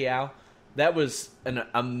Pacquiao. That was an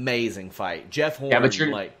amazing fight. Jeff Horn. Yeah,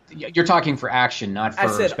 but you're talking for action, not for I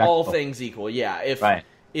said spectacle. All things equal, yeah.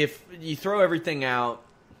 If you throw everything out,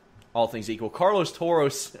 all things equal. Carlos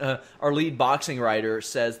Toros, our lead boxing writer,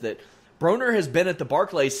 says that Broner has been at the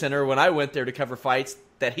Barclays Center when I went there to cover fights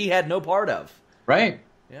that he had no part of. Right.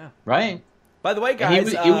 Yeah. Right. By the way, guys,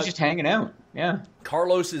 he was just hanging out. Yeah.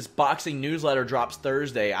 Carlos's boxing newsletter drops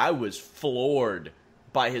Thursday. I was floored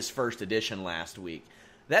by his first edition last week.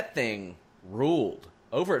 That thing ruled.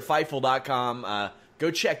 Over at Fightful.com,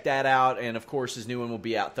 go check that out. And, of course, his new one will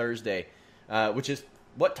be out Thursday, which is...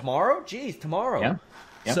 What, tomorrow? Geez, tomorrow.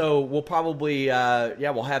 Yeah. So we'll probably,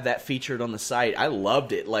 we'll have that featured on the site. I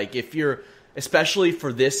loved it. Like, if you're, especially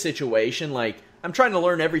for this situation, like, I'm trying to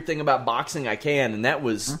learn everything about boxing I can, and that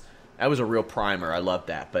was a real primer. I loved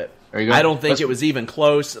that. But I don't think it was even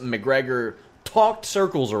close. McGregor talked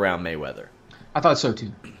circles around Mayweather. I thought so,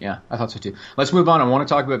 too. Yeah, I thought so, too. Let's move on. I want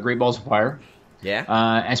to talk about Great Balls of Fire.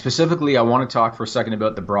 Yeah. And specifically, I want to talk for a second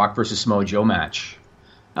about the Brock versus Samoa Joe match.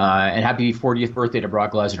 And happy 40th birthday to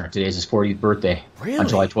Brock Lesnar. Today's his 40th birthday. Really? On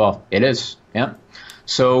July 12th. It is, yeah.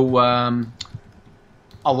 So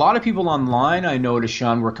a lot of people online, I noticed,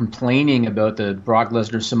 Sean, were complaining about the Brock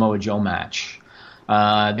Lesnar-Samoa Joe match.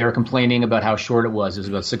 They were complaining about how short it was. It was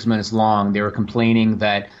about 6 minutes long. They were complaining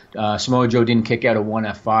that Samoa Joe didn't kick out a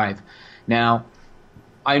 1F5. Now,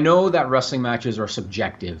 I know that wrestling matches are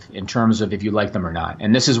subjective in terms of if you like them or not.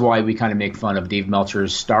 And this is why we kind of make fun of Dave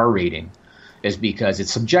Meltzer's star rating, is because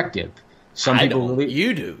it's subjective. Some people really,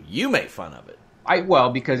 you do. You make fun of it.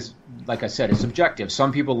 Because, like I said, it's subjective.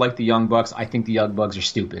 Some people like the Young Bucks. I think the Young Bucks are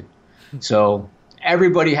stupid. So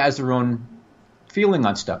everybody has their own feeling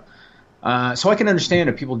on stuff. So I can understand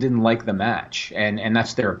if people didn't like the match, and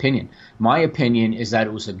that's their opinion. My opinion is that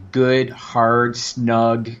it was a good, hard,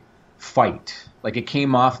 snug fight. Like, it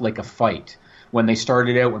came off like a fight. When they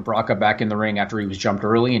started out, when Brock got back in the ring after he was jumped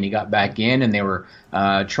early and he got back in, and they were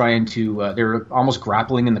they were almost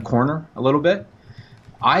grappling in the corner a little bit.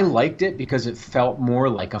 I liked it because it felt more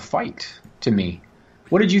like a fight to me.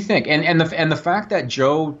 What did you think? And the fact that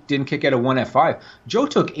Joe didn't kick out a 1F5, Joe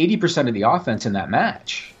took 80% of the offense in that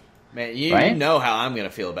match. Man, you know how I'm going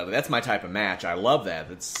to feel about it. That's my type of match. I love that.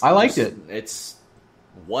 I liked it. It's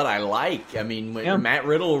what I like. I mean, Matt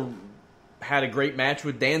Riddle had a great match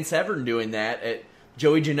with Dan Severn doing that at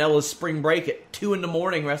Joey Janela's spring break at 2 a.m.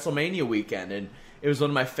 WrestleMania weekend, and it was one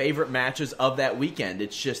of my favorite matches of that weekend.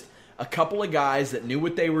 It's just a couple of guys that knew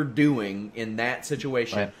what they were doing in that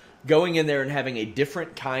situation, going in there and having a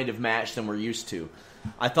different kind of match than we're used to.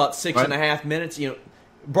 I thought 6.5 minutes,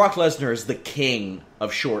 Brock Lesnar is the king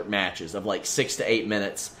of short matches of like 6 to 8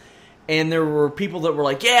 minutes. And there were people that were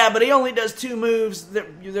like, yeah, but he only does 2 moves.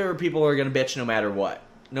 There are people who are going to bitch no matter what.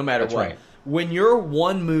 No matter what. Right. When your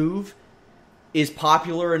one move is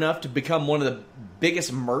popular enough to become one of the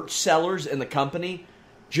biggest merch sellers in the company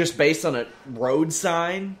just based on a road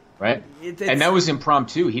sign. Right. And that was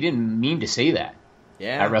impromptu. He didn't mean to say that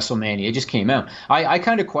at WrestleMania. It just came out. I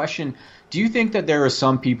kind of question, do you think that there are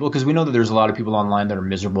some people, because we know that there's a lot of people online that are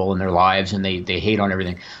miserable in their lives and they hate on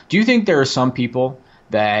everything. Do you think there are some people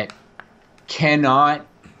that cannot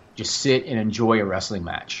just sit and enjoy a wrestling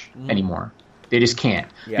match anymore? They just can't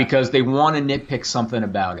because they want to nitpick something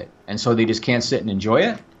about it. And so they just can't sit and enjoy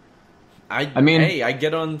it. I mean, hey, I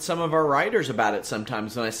get on some of our writers about it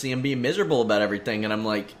sometimes when I see them being miserable about everything. And I'm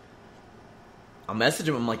like, I'll message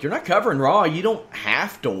them. I'm like, you're not covering Raw. You don't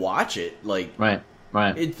have to watch it. Like, right.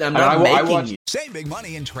 I'm not making you. Save big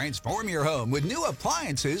money and transform your home with new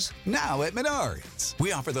appliances now at Menards.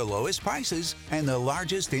 We offer the lowest prices and the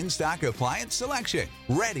largest in-stock appliance selection.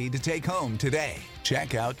 Ready to take home today.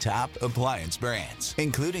 Check out top appliance brands,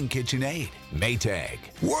 including KitchenAid, Maytag,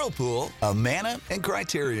 Whirlpool, Amana, and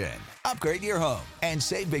Criterion. Upgrade your home and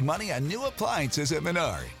save big money on new appliances at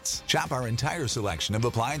Menards. Shop our entire selection of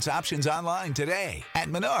appliance options online today at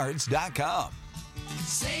Menards.com.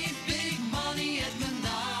 Save big money at Menards.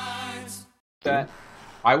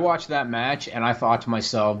 I watched that match and I thought to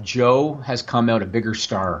myself, Joe has come out a bigger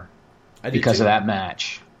star because of that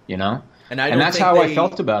match, And that's how I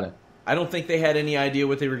felt about it. I don't think they had any idea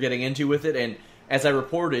what they were getting into with it. And as I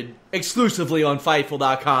reported exclusively on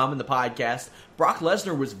Fightful.com in the podcast, Brock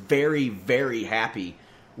Lesnar was very, very happy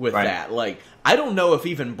with that. Like, I don't know if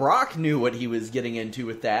even Brock knew what he was getting into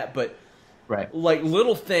with that, but like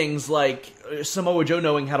little things like Samoa Joe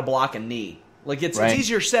knowing how to block a knee. Like, it's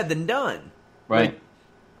easier said than done. Right.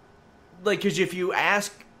 Like, because if you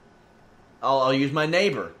ask, I'll use my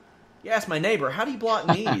neighbor. You ask my neighbor, how do you block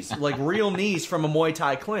knees? Like real knees from a Muay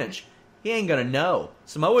Thai clinch. He ain't gonna know.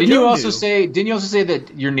 Didn't you also say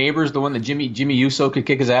that your neighbor's the one that Jimmy Uso could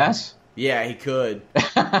kick his ass? Yeah, he could.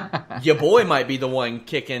 Your boy might be the one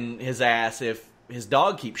kicking his ass if his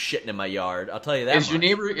dog keeps shitting in my yard. I'll tell you that. Is your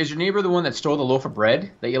neighbor the one that stole the loaf of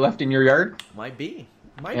bread that you left in your yard? Might be.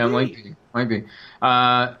 Might be.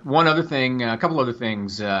 One other thing, a couple other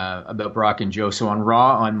things about Brock and Joe. So on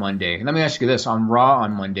Raw on Monday, let me ask you this. On Raw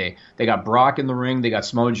on Monday, they got Brock in the ring, they got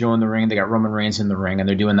Samoa Joe in the ring, they got Roman Reigns in the ring, and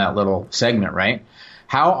they're doing that little segment, right?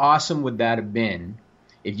 How awesome would that have been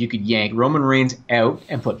if you could yank Roman Reigns out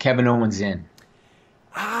and put Kevin Owens in?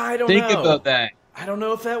 I don't know. Think about that. I don't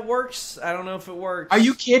know if that works. I don't know if it works. Are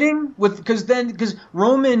you kidding? Because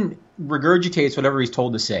Roman regurgitates whatever he's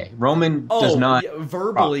told to say. Roman does not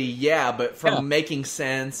verbally, but from making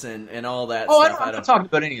sense and all that. Stuff. I'm not talking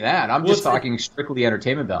about any of that. I'm just talking strictly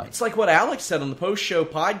entertainment value. It's like what Alex said on the post-show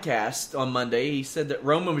podcast on Monday. He said that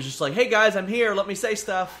Roman was just like, "Hey guys, I'm here. Let me say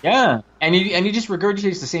stuff." Yeah, and he just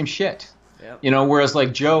regurgitates the same shit. Yep. Whereas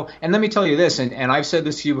like Joe, and let me tell you this, and I've said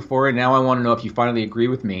this to you before, and now I want to know if you finally agree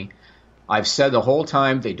with me. I've said the whole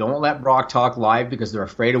time they don't let Brock talk live because they're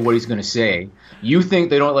afraid of what he's going to say. You think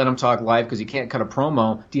they don't let him talk live because he can't cut a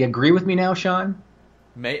promo. Do you agree with me now, Sean?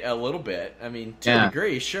 A little bit. I mean, to a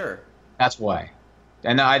degree, sure. That's why.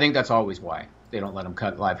 And I think that's always why they don't let him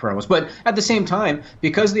cut live promos. But at the same time,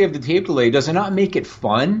 because they have the tape delay, does it not make it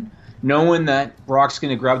fun knowing that Brock's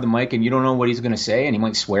going to grab the mic and you don't know what he's going to say and he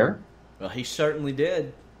might swear? Well, he certainly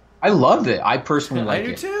did. I loved it. I personally like it. I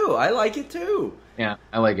do too. I like it too. Yeah,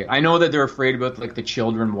 I like it. I know that they're afraid about like the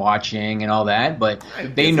children watching and all that, but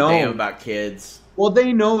they know about kids. Well,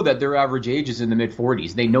 they know that their average age is in the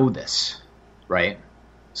mid-40s. They know this, right?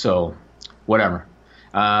 So, whatever.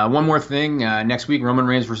 One more thing. Next week, Roman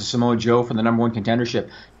Reigns versus Samoa Joe for the number 1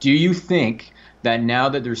 contendership. Do you think that now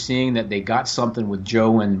that they're seeing that they got something with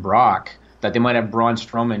Joe and Brock, that they might have Braun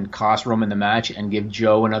Strowman cost Roman the match and give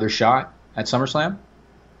Joe another shot at SummerSlam?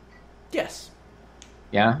 Yes.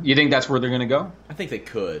 Yeah? You think that's where they're going to go? I think they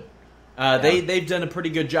could. They've done a pretty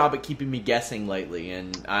good job at keeping me guessing lately,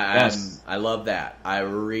 and I love that. I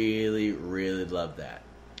really, really love that.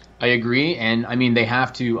 I agree, and I mean they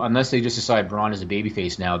have to, unless they just decide Braun is a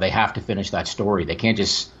babyface now, they have to finish that story. They can't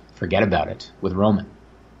just forget about it with Roman.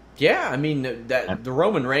 Yeah, I mean the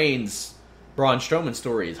Roman Reigns Braun Strowman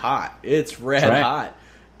story is hot. It's red hot.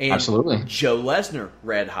 And absolutely. Joe Lesnar,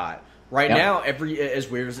 red hot. Right now, as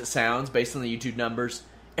weird as it sounds, based on the YouTube numbers,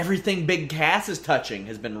 everything Big Cass is touching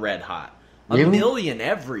has been red hot. Really? 1 million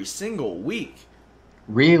every single week.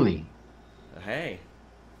 Really? Hey.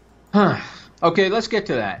 Huh. Okay, let's get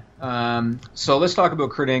to that. So let's talk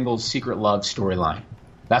about Kurt Angle's secret love storyline.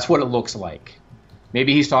 That's what it looks like.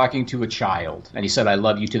 Maybe he's talking to a child, and he said, I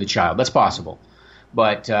love you to the child. That's possible.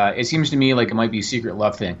 But it seems to me like it might be a secret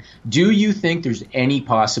love thing. Do you think there's any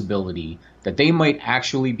possibility that they might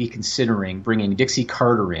actually be considering bringing Dixie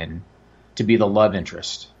Carter in to be the love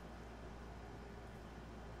interest?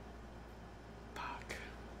 Fuck.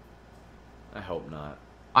 I hope not.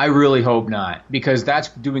 I really hope not, because that's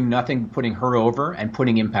doing nothing but putting her over and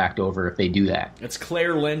putting Impact over if they do that. It's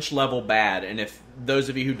Claire Lynch level bad, and if those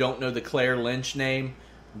of you who don't know the Claire Lynch name,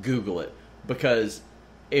 Google it, because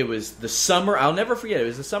it was the summer, I'll never forget, it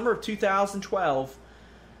was the summer of 2012,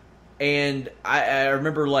 and I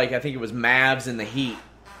remember, like, I think it was Mavs and the Heat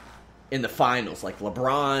in the finals, like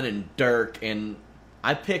LeBron and Dirk, and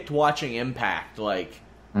I picked watching Impact, like,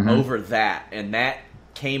 over that, and that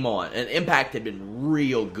came on, and Impact had been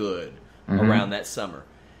real good around that summer.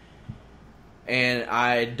 And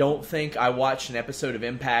I don't think I watched an episode of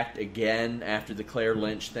Impact again after the Claire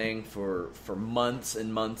Lynch thing for months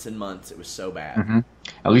and months and months. It was so bad.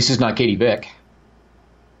 At least it's not Katie Vick.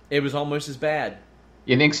 It was almost as bad.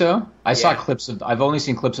 You think so? I saw clips of. I've only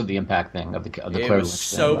seen clips of the Impact thing of the Claire Lynch thing. It was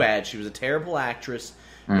so bad. She was a terrible actress.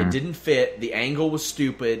 It didn't fit. The angle was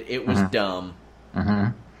stupid. It was dumb.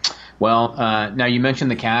 Well, now you mentioned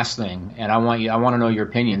the cast thing, and I want to know your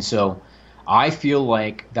opinion. So, I feel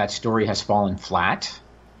like that story has fallen flat.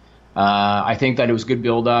 I think that it was good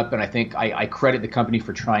build-up, and I think I credit the company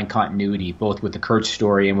for trying continuity, both with the Kurt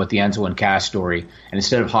story and with the Enzo and Cass story. And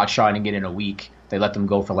instead of hot-shotting it in a week, they let them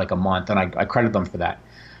go for like a month, and I credit them for that.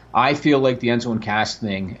 I feel like the Enzo and Cass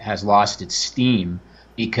thing has lost its steam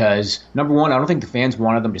because, number one, I don't think the fans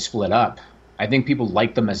wanted them to split up. I think people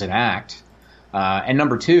liked them as an act. And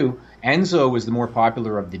number two, Enzo was the more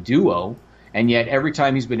popular of the duo, and yet every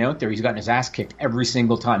time he's been out there, he's gotten his ass kicked every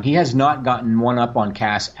single time. He has not gotten one up on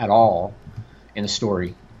Cass at all in the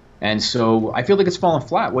story. And so I feel like it's fallen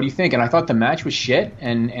flat. What do you think? And I thought the match was shit,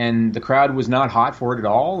 and the crowd was not hot for it at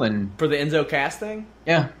all. And for the Enzo Cass thing?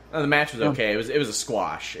 Yeah. Oh, the match was okay. It was a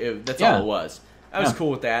squash. That's all it was. I was cool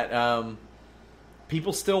with that.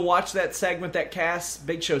 People still watch that segment, that Cass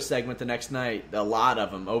Big Show segment the next night. A lot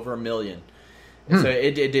of them, over 1 million. So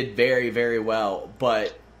it did very, very well,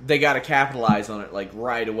 but they got to capitalize on it like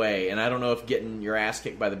right away. And I don't know if getting your ass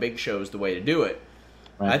kicked by the Big Show is the way to do it.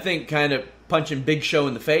 Right. I think kind of punching Big Show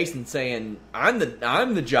in the face and saying I'm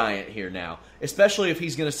the giant here now, especially if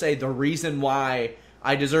he's going to say the reason why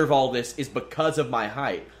I deserve all this is because of my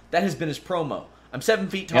height. That has been his promo. I'm 7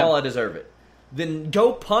 feet tall. I deserve it. Then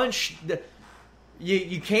go punch.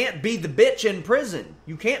 You can't be the bitch in prison.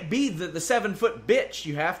 You can't be the 7-foot bitch.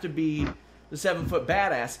 You have to be the 7-foot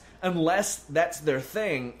badass, unless that's their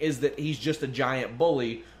thing, is that he's just a giant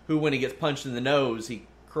bully who, when he gets punched in the nose, he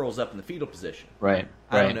curls up in the fetal position. Right.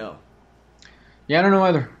 I don't know. Yeah, I don't know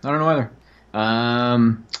either.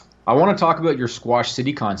 I want to talk about your Squash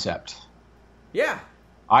City concept. Yeah.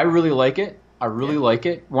 I really like it. Like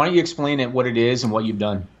it. Why don't you explain it, what it is and what you've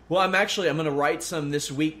done? Well, I'm going to write some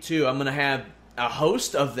this week, too. I'm going to have a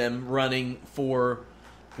host of them running for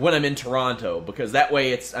when I'm in Toronto, because that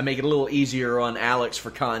way I make it a little easier on Alex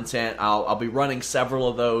for content. I'll be running several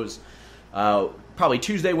of those, probably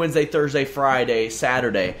Tuesday, Wednesday, Thursday, Friday,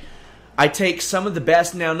 Saturday. I take some of the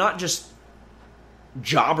best, now not just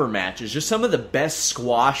jobber matches, just some of the best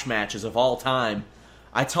squash matches of all time.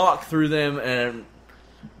 I talk through them, and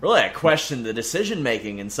really I question the decision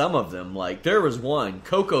making in some of them. Like, there was one,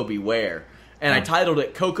 Koko Beware, and I titled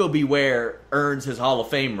it Koko Beware Earns His Hall of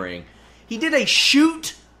Fame Ring. He did a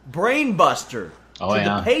shoot brainbuster to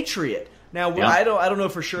the Patriot. Now, I don't know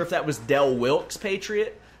for sure if that was Del Wilkes'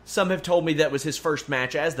 Patriot. Some have told me that was his first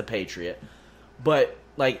match as the Patriot. But,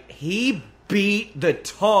 like, he beat the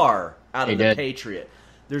tar out of the Patriot.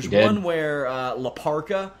 There's one where La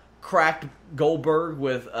Parka cracked Goldberg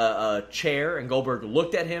with a chair, and Goldberg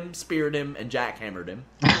looked at him, speared him, and jackhammered him.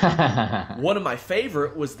 One of my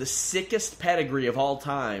favorite was the sickest pedigree of all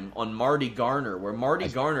time on Marty Garner, where Marty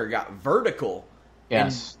Garner got vertical.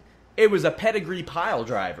 Yes. And it was a pedigree pile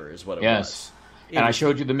driver is what it was. And I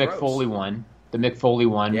showed you the Mick Foley one. The Mick Foley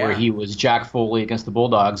one where he was Jack Foley against the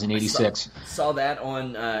Bulldogs in '86. Saw that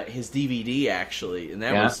on his DVD, actually, and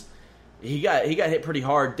that was he got hit pretty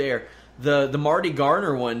hard there. The Marty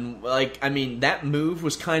Garner one, like, I mean, that move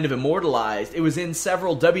was kind of immortalized. It was in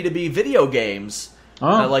several WWE video games.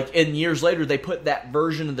 And years later, they put that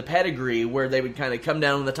version of the pedigree where they would kind of come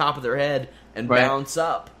down on the top of their head and bounce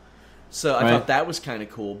up. So I thought that was kind of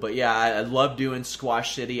cool. But yeah, I love doing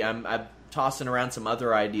Squash City. I'm tossing around some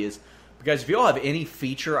other ideas. Guys, if you all have any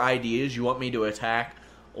feature ideas you want me to attack,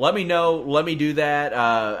 let me know. Let me do that.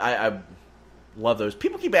 I love those.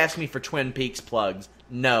 People keep asking me for Twin Peaks plugs.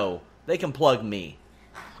 No, they can plug me.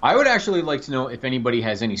 I would actually like to know if anybody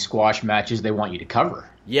has any squash matches they want you to cover.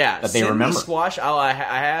 Yeah, that they remember. Me squash. I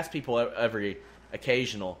ask people every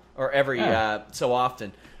occasional or every so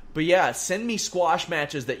often. But yeah, send me squash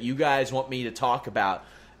matches that you guys want me to talk about,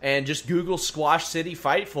 and just Google Squash City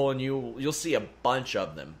Fightful, and you'll see a bunch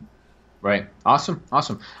of them. Right. Awesome.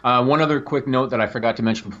 One other quick note that I forgot to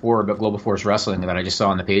mention before about Global Force Wrestling that I just saw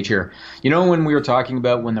on the page here. You know, when we were talking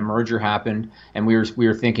about when the merger happened, and we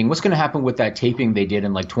were thinking, what's going to happen with that taping they did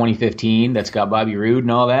in like 2015 that's got Bobby Roode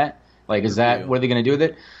and all that? Like, what are they going to do with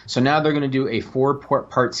it? So now they're going to do a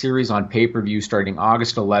 4-part series on pay-per-view starting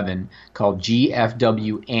August 11 called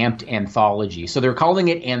GFW Amped Anthology. So they're calling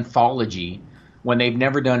it Anthology when they've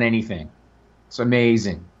never done anything. It's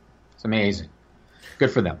amazing.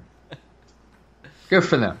 Good for them. Good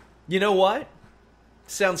for them. You know what?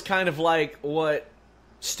 Sounds kind of like what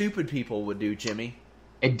stupid people would do, Jimmy.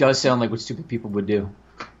 It does sound like what stupid people would do.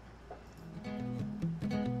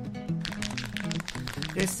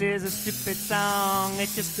 This is a stupid song, it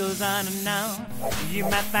just goes on and on. You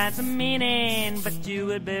might find some meaning, but you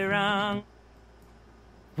would be wrong.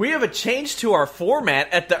 We have a change to our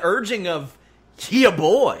format at the urging of ya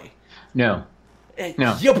boy. No.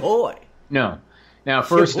 Ya boy. No. Now,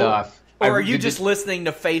 first off... Or are you just listening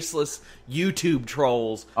to faceless YouTube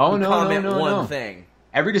trolls who comment one thing?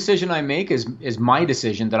 Every decision I make is my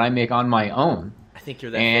decision that I make on my own. I think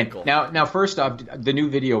you're that fickle. Now, first off, the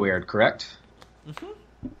new video aired, correct? Mm-hmm.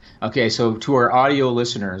 Okay, so to our audio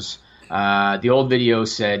listeners, the old video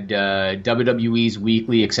said WWE's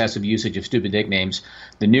weekly excessive usage of stupid nicknames.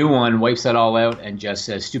 The new one wipes that all out and just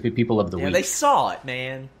says stupid people of the week. Yeah, they saw it,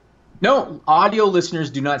 man. No, audio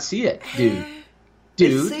listeners do not see it, dude.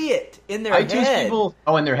 They see it in their head. People,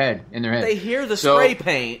 in their head. They hear the spray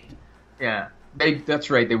paint. Yeah, that's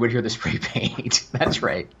right. They would hear the spray paint. That's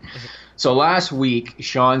right. So last week,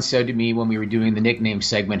 Sean said to me when we were doing the nickname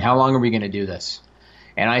segment, how long are we going to do this?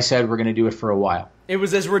 And I said we're going to do it for a while. It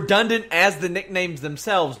was as redundant as the nicknames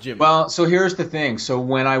themselves, Jimmy. Well, so here's the thing. So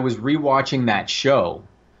when I was rewatching that show,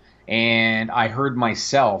 and I heard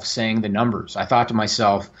myself saying the numbers, I thought to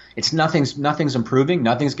myself, nothing's improving,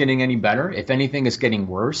 nothing's getting any better. If anything, it's getting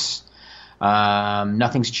worse.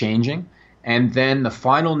 Nothing's changing. And then the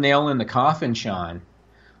final nail in the coffin, Sean,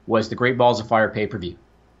 was the Great Balls of Fire pay-per-view.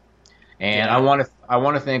 And I want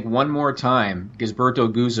to thank one more time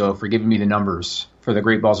Gisberto Guzzo for giving me the numbers for the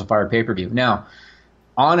Great Balls of Fire pay-per-view. Now,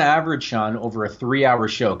 on average, Sean, over a 3-hour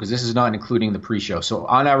show, because this is not including the pre-show, so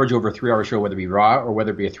on average over a 3-hour show, whether it be Raw or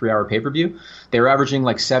whether it be a 3-hour pay-per-view, they're averaging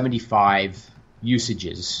like 75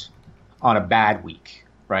 usages on a bad week,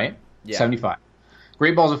 right? Yeah. 75.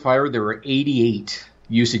 Great Balls of Fire, there were 88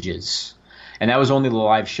 usages, and that was only the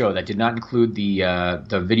live show. That did not include the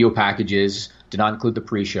video packages, did not include the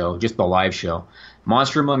pre-show, just the live show.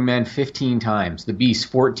 Monster Among Men 15 times, The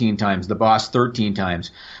Beast 14 times, The Boss 13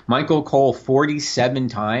 times, Michael Cole 47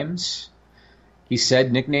 times, he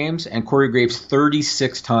said nicknames, and Corey Graves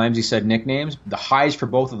 36 times he said nicknames, the highs for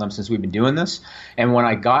both of them since we've been doing this. And when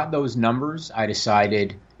I got those numbers, I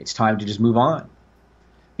decided it's time to just move on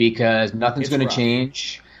because nothing's going to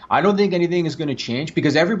change. I don't think anything is going to change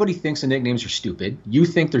because everybody thinks the nicknames are stupid. You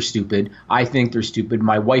think they're stupid. I think they're stupid.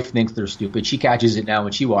 My wife thinks they're stupid. She catches it now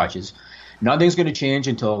when she watches. Nothing's going to change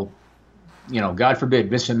until, God forbid,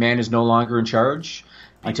 Vince McMahon is no longer in charge.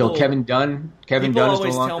 Until Kevin Dunn is no longer. People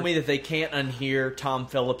always tell me that they can't unhear Tom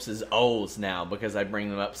Phillips' O's now because I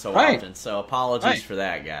bring them up so often. So apologies for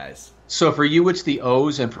that, guys. So for you, it's the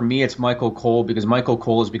O's, and for me, it's Michael Cole because Michael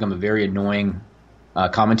Cole has become a very annoying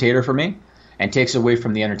commentator for me and takes away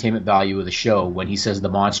from the entertainment value of the show when he says the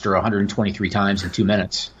monster 123 times in 2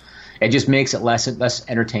 minutes. It just makes it less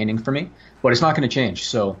entertaining for me, but it's not going to change.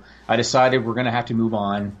 So I decided we're going to have to move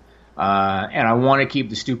on. And I want to keep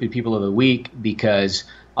the stupid people of the week because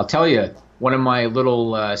I'll tell you, one of my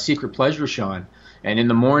little secret pleasures, Sean, and in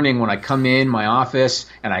the morning when I come in my office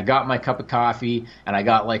and I got my cup of coffee and I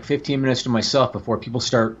got like 15 minutes to myself before people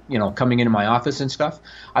start, coming into my office and stuff,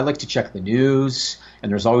 I like to check the news,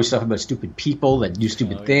 and there's always stuff about stupid people that do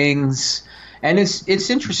stupid things. And it's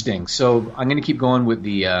interesting, so I'm going to keep going with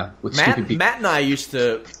the stupid people. Matt and I used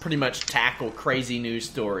to pretty much tackle crazy news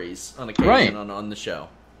stories on occasion on the show.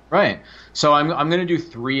 Right. So I'm going to do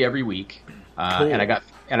 3 every week, cool. and I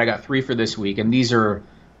got 3 for this week, and these are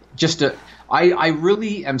just I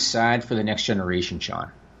really am sad for the next generation,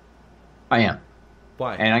 Sean. I am.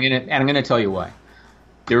 Why? And I'm gonna tell you why.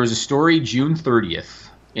 There was a story June 30th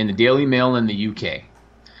in the Daily Mail in the UK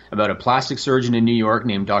about a plastic surgeon in New York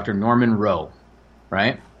named Dr. Norman Rowe.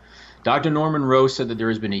 Right. Dr. Norman Rowe said that there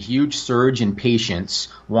has been a huge surge in patients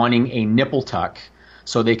wanting a nipple tuck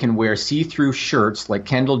so they can wear see-through shirts like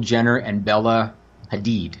Kendall Jenner and Bella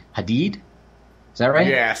Hadid. Hadid? Is that right?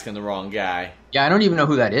 You're asking the wrong guy. Yeah, I don't even know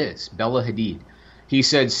who that is. Bella Hadid. He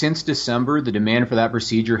said, since December, the demand for that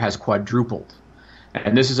procedure has quadrupled.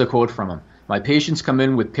 And this is a quote from him. My patients come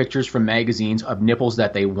in with pictures from magazines of nipples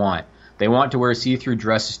that they want. They want to wear see-through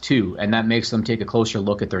dresses too, and that makes them take a closer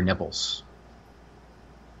look at their nipples.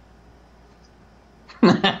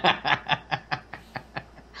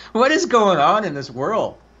 What is going on in this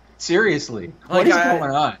world? Seriously, what is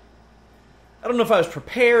going on? I don't know if I was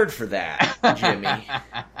prepared for that, Jimmy.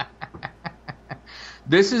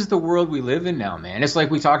 This is the world we live in now, man. It's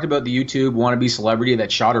like we talked about the YouTube wannabe celebrity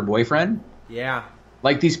that shot her boyfriend. Yeah.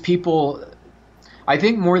 Like these people, I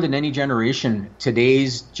think more than any generation,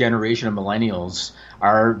 today's generation of millennials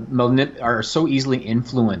are so easily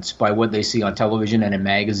influenced by what they see on television and in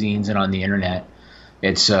magazines and on the internet.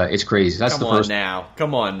 It's crazy. That's the first.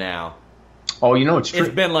 Come on now. Oh, it's true.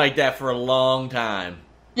 It's been like that for a long time.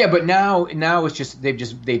 Yeah, but now it's just they've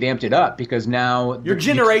amped it up because now your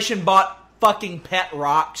generation bought fucking pet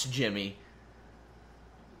rocks, Jimmy.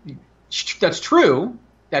 That's true.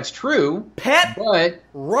 Pet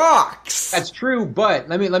rocks. That's true, but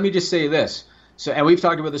let me just say this. So, and we've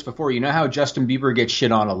talked about this before. You know how Justin Bieber gets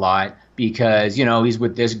shit on a lot because, he's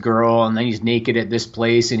with this girl and then he's naked at this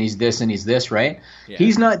place and he's this and he's this, right? Yeah.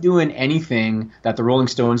 He's not doing anything that the Rolling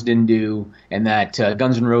Stones didn't do and that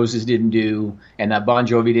Guns N' Roses didn't do and that Bon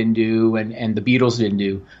Jovi didn't do and the Beatles didn't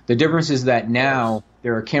do. The difference is that now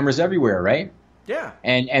there are cameras everywhere, right? Yeah.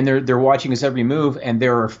 And they're watching his every move, and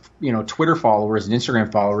there are Twitter followers and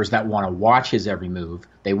Instagram followers that want to watch his every move.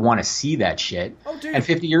 They want to see that shit. Oh, dude. And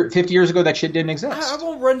 50 years ago, that shit didn't exist. I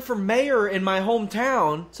won't run for mayor in my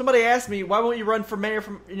hometown. Somebody asked me, why won't you run for mayor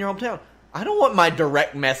in your hometown? I don't want my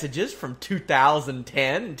direct messages from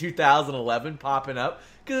 2010 and 2011 popping up,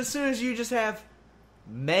 because as soon as you just have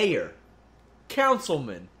mayor,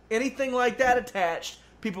 councilman, anything like that attached,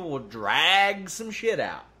 people will drag some shit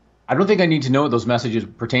out. I don't think I need to know what those messages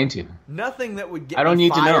pertain to. Nothing that would get me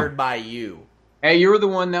fired by you. Hey, you were the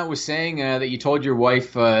one that was saying that you told your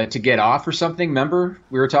wife to get off or something. Remember?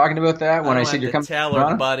 We were talking about that when I said you're coming. Tell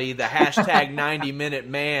her, buddy. The hashtag 90-minute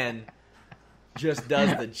man just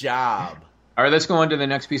does the job. All right, let's go on to the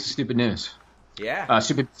next piece of stupid news. Yeah.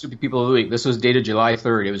 Stupid people of the week. This was dated July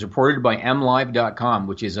 3rd. It was reported by MLive.com,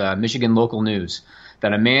 which is Michigan local news,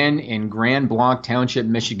 that a man in Grand Blanc Township,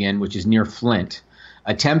 Michigan, which is near Flint,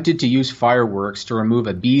 attempted to use fireworks to remove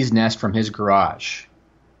a bee's nest from his garage.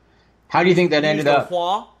 How do you think that ended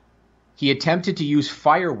up? He attempted to use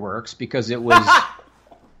fireworks because it was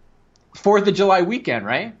 4th of July weekend,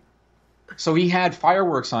 right? So he had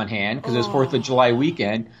fireworks on hand because it was 4th of July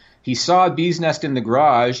weekend. He saw a bee's nest in the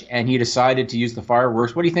garage, and he decided to use the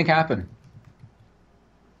fireworks. What do you think happened?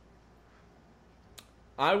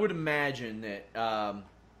 I would imagine that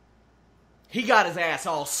he got his ass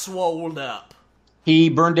all swolled up. He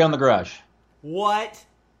burned down the garage. What?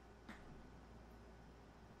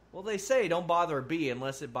 Well, they say don't bother a bee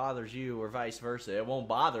unless it bothers you, or vice versa. It won't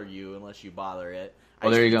bother you unless you bother it.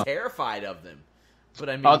 Well, there you go. Terrified of them. But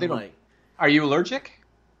I mean, are you allergic?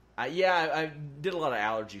 I did a lot of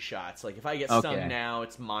allergy shots. Like if I get stung now,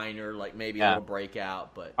 it's minor, like maybe a little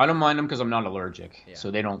breakout. But I don't mind them because I'm not allergic,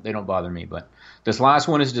 so they don't bother me. But this last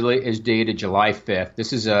one is dated July 5th.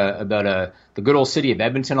 This is about the good old city of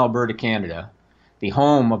Edmonton, Alberta, Canada, the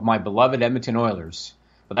home of my beloved Edmonton Oilers.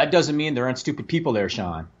 But that doesn't mean there aren't stupid people there,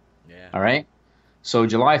 Sean. Yeah. All right. So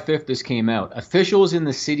July 5th, this came out. Officials in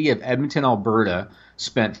the city of Edmonton, Alberta,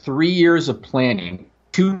 spent 3 years of planning,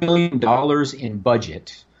 $2 million in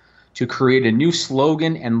budget, to create a new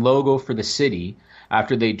slogan and logo for the city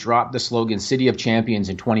after they dropped the slogan City of Champions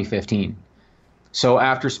in 2015. So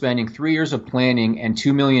after spending 3 years of planning and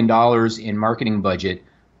 $2 million in marketing budget,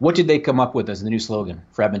 what did they come up with as the new slogan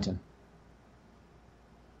for Edmonton?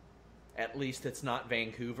 At least it's not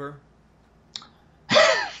Vancouver.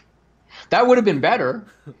 That would have been better.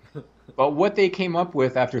 But what they came up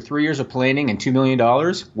with after 3 years of planning and $2 million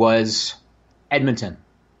was Edmonton.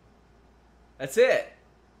 That's it.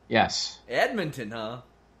 Yes. Edmonton, huh?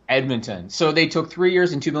 Edmonton. So they took 3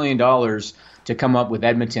 years and $2 million to come up with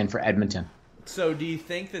Edmonton for Edmonton. So do you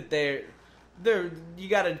think that you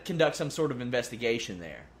got to conduct some sort of investigation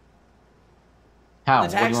there? How?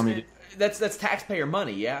 What do you want me to do? That's taxpayer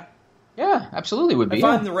money, yeah? Yeah, absolutely would be. If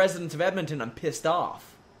I'm the residents of Edmonton, I'm pissed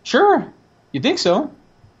off. Sure. You think so?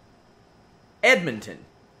 Edmonton.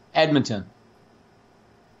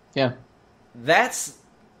 Yeah. That's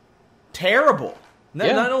terrible.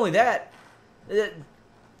 Not only that,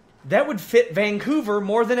 that would fit Vancouver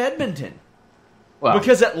more than Edmonton. Well,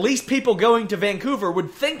 because at least people going to Vancouver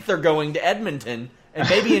would think they're going to Edmonton and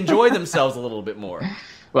maybe enjoy themselves a little bit more.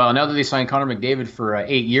 Well, now that they signed Connor McDavid for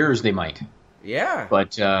 8 years, they might. Yeah.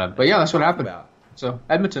 But yeah, that's what happened. So,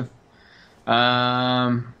 Edmonton.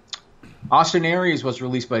 Austin Aries was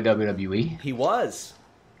released by WWE. He was.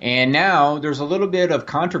 And now there's a little bit of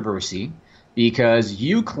controversy because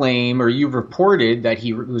you claim or you've reported that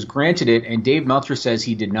he was granted it, and Dave Meltzer says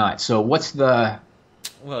he did not. So what's the...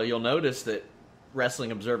 Well, you'll notice that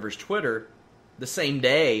Wrestling Observer's Twitter, the same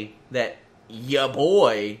day that ya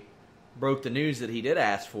boy broke the news that he did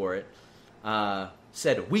ask for it,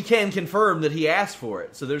 said, we can confirm that he asked for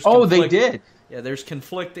it. So there's they did? Yeah, there's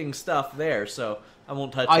conflicting stuff there, so I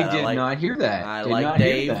won't touch I that. did not hear that. I like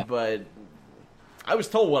Dave, but I was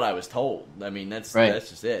told what I was told. I mean, that's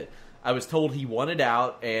just it. I was told he wanted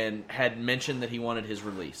out and had mentioned that he wanted his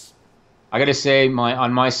release. I got to say,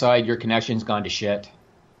 on my side, your connection's gone to shit.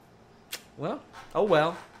 Well, oh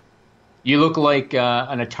well. You look like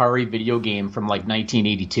an Atari video game from like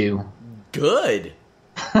 1982. Good.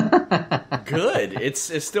 Good. It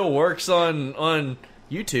still works on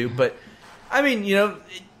YouTube, but I mean,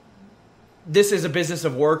 this is a business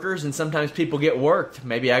of workers, and sometimes people get worked.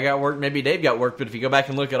 Maybe I got worked, maybe Dave got worked, but if you go back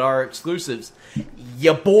and look at our exclusives,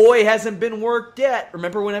 your boy hasn't been worked yet.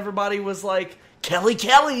 Remember when everybody was like,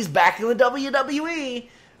 Kelly's back in the WWE?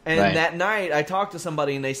 And that night, I talked to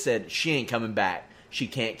somebody, and they said, she ain't coming back. She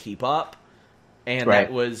can't keep up. And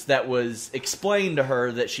that was explained to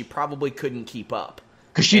her that she probably couldn't keep up.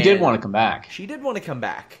 Because she did want to come back. She did want to come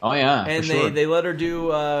back. Oh, yeah, and for sure. they let her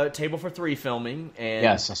do Table for Three filming. And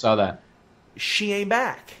yes, I saw that. She ain't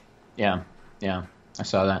back. Yeah, I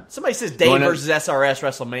saw that. Somebody says Dave versus SRS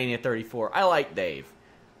WrestleMania 34. I like Dave.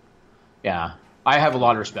 Yeah, I have a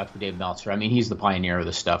lot of respect for Dave Meltzer. I mean, he's the pioneer of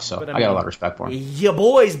this stuff, so I got a lot of respect for him. Your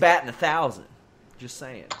boy's batting 1,000. Just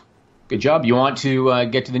saying. Good job. You want to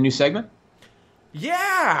get to the new segment?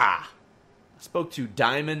 Yeah! I spoke to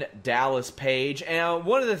Diamond Dallas Page, and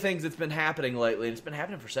one of the things that's been happening lately, and it's been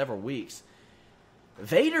happening for several weeks,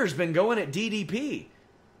 Vader's been going at DDP.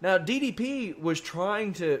 Now, DDP was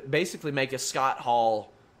trying to basically make a Scott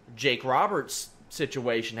Hall, Jake Roberts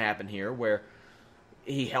situation happen here, where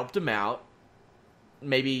he helped him out,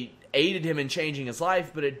 maybe aided him in changing his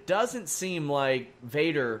life, but it doesn't seem like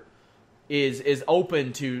Vader is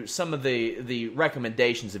open to some of the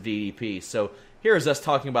recommendations of DDP. So here's us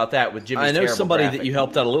talking about that with Jimmy's terrible somebody graphic. that you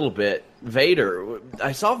helped out a little bit. Vader.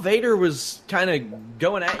 I saw Vader was kind of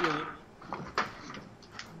going at you.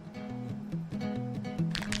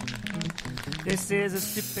 This is a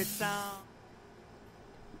stupid song.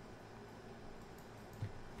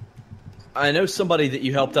 I know somebody that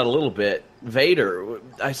you helped out a little bit. Vader.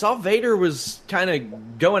 I saw Vader was kind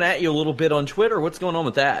of going at you a little bit on Twitter. What's going on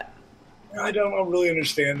with that? I don't really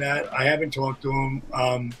understand that. I haven't talked to him,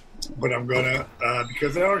 but I'm gonna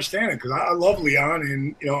because I don't understand it. Because I love Leon,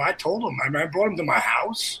 and I told him. I brought him to my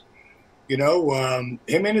house. Him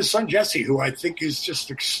and his son Jesse, who I think is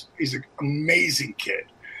he's an amazing kid.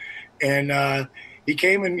 And he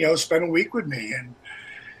came and, spent a week with me.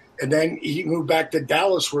 And then he moved back to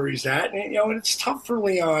Dallas where he's at. And, and it's tough for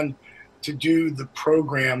Leon to do the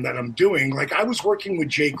program that I'm doing. Like, I was working with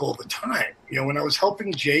Jake all the time. When I was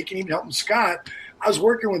helping Jake and even helping Scott, I was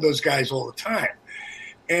working with those guys all the time.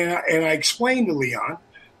 And I explained to Leon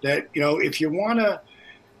that, if you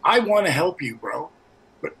I want to help you, bro,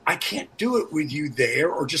 but I can't do it with you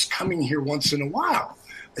there or just coming here once in a while.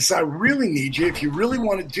 I said, I really need you if you really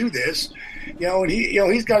want to do this, and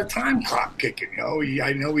he's got a time clock kicking,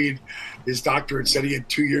 I know his doctor had said he had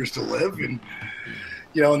 2 years to live, and,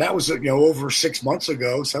 and that was, over 7 months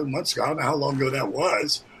ago. I don't know how long ago that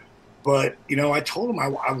was. But, I told him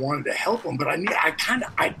I wanted to help him, but I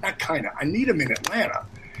need him in Atlanta.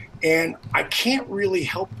 And I can't really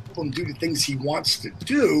help him do the things he wants to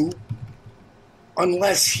do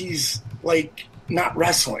unless he's, like, not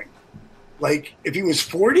wrestling. Like, if he was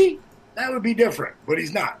 40, that would be different, but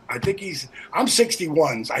he's not. I'm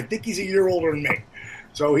 61. I think he's a year older than me.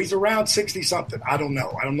 So he's around 60-something. I don't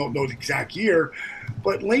know. I don't know the exact year.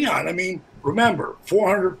 But Leon, remember,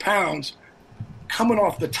 400 pounds coming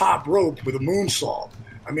off the top rope with a moonsault.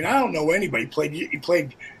 I don't know anybody. He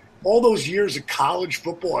played all those years of college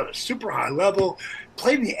football at a super high level,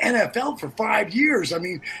 played in the NFL for 5 years.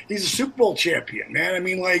 He's a Super Bowl champion, man.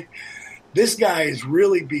 This guy is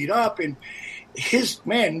really beat up, and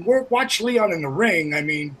watch Leon in the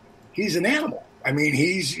ring. He's an animal.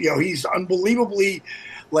 He's unbelievably,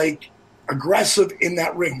 aggressive in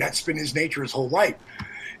that ring. That's been his nature his whole life.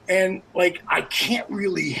 And, I can't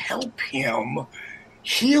really help him,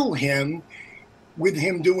 heal him with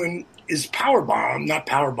him doing his not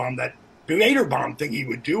power bomb, that Vader bomb thing he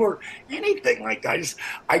would do or anything like that.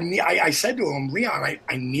 I said to him, Leon,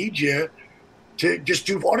 I need you to just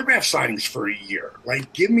do autograph signings for a year.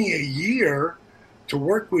 Give me a year to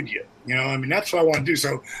work with you. That's what I want to do.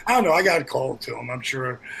 So, I don't know. I got to call to him. I'm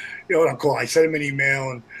sure, I'll call. I sent him an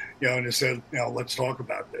email and I said, let's talk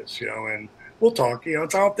about this, and we'll talk. I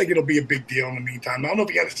don't think it'll be a big deal in the meantime. I don't know if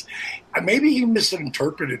he got maybe he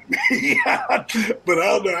misinterpreted me, but I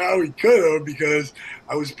don't know how he could have, because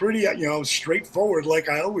I was pretty, straightforward like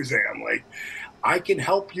I always am. I can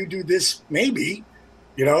help you do this maybe,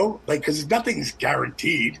 because nothing's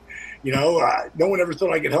guaranteed. No one ever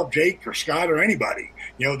thought I could help Jake or Scott or anybody,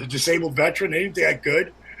 the disabled veteran, anything I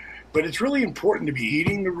could. But it's really important to be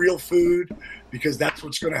eating the real food, because that's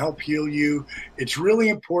what's going to help heal you. It's really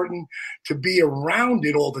important to be around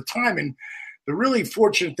it all the time. And the really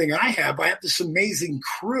fortunate thing I have this amazing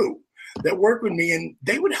crew that work with me, and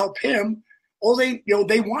they would help him.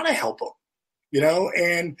 They want to help him,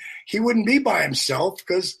 and he wouldn't be by himself,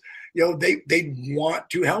 because, they want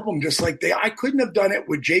to help him, just like I couldn't have done it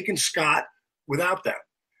with Jake and Scott without them,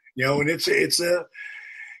 and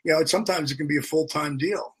sometimes it can be a full-time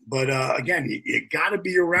deal. But, again, you got to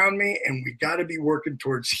be around me, and we got to be working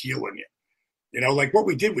towards healing you. Like what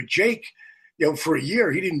we did with Jake, for a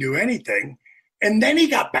year, he didn't do anything. And then he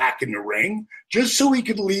got back in the ring just so he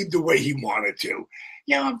could leave the way he wanted to.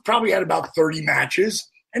 Probably had about 30 matches,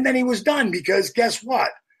 and then he was done, because guess what?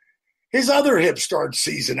 His other hip started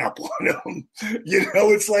seizing up on him.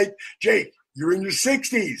 It's like, Jake, you're in your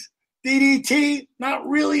 60s. DDT, not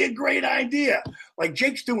really a great idea.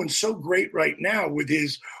 Jake's doing so great right now with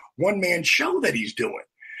his one-man show that he's doing.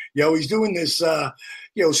 He's doing this,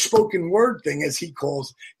 spoken word thing, as he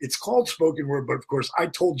calls. It's called spoken word, but of course I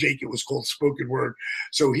told Jake it was called spoken word,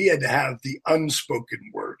 so he had to have the unspoken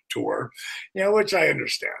word tour, which I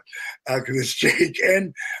understand, because it's Jake.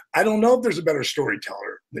 And I don't know if there's a better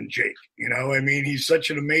storyteller than Jake. He's such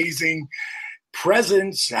an amazing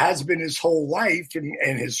presence, has been his whole life,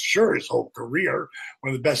 and his whole career,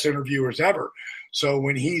 one of the best interviewers ever. So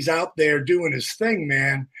when he's out there doing his thing,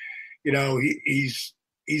 man, he's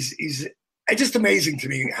it's just amazing to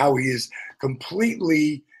me how he is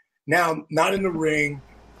completely now not in the ring,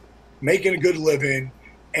 making a good living,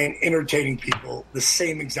 and entertaining people the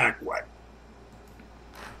same exact way.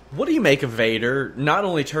 What do you make of Vader not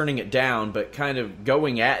only turning it down, but kind of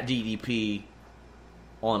going at DDP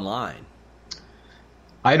online?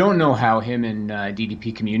 I don't know how him and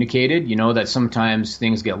DDP communicated. That sometimes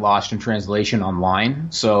things get lost in translation online.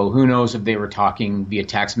 So who knows if they were talking via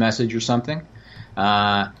text message or something.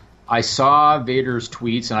 I saw Vader's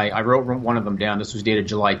tweets, and I wrote one of them down. This was dated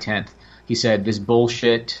July 10th. He said, "This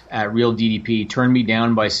bullshit at Real DDP turned me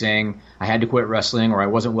down by saying I had to quit wrestling or I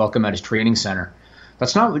wasn't welcome at his training center."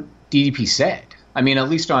 That's not what DDP said. At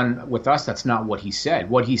least with us, that's not what he said.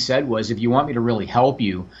 What he said was, if you want me to really help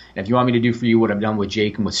you, and if you want me to do for you what I've done with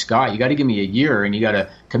Jake and with Scott, you got to give me a year, and you got to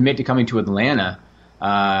commit to coming to Atlanta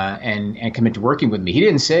and commit to working with me. He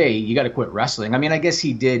didn't say you got to quit wrestling. I guess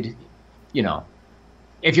he did,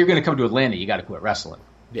 if you're going to come to Atlanta, you got to quit wrestling.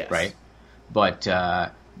 Yes. Right? But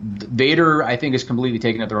Vader, I think, is completely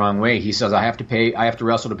taking it the wrong way. He says, I have to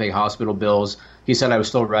wrestle to pay hospital bills. He said I was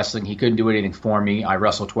still wrestling. He couldn't do anything for me. I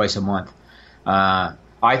wrestle twice a month.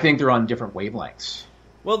 I think they're on different wavelengths.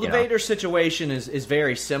 Well, the Vader situation is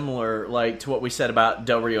very similar, like, to what we said about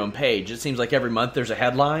Del Rio and Page. It seems like every month there's a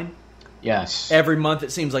headline. Yes. Every month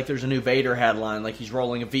it seems like there's a new Vader headline, like he's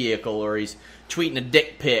rolling a vehicle, or he's tweeting a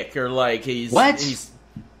dick pic, or like he's... What?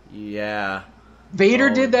 Yeah.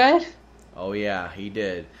 Vader did that? Oh, yeah, he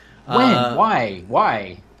did. When?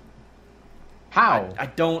 Why? How? I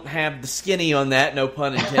don't have the skinny on that, no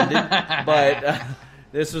pun intended, but...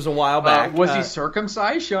 This was a while back. Was he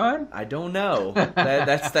circumcised, Sean? I don't know.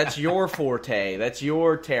 That's your forte. That's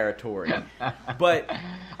your territory. But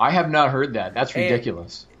I have not heard that. That's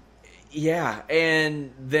ridiculous.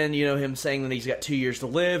 And then him saying that he's got 2 years to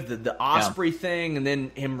live, the Osprey thing, and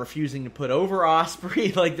then him refusing to put over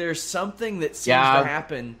Osprey. Like there's something that seems to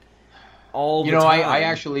happen all the time. I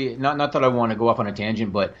actually not that I want to go off on a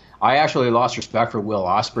tangent, but I actually lost respect for Will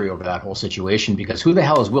Ospreay over that whole situation because who the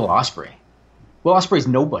hell is Will Ospreay? Will Ospreay's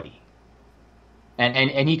nobody.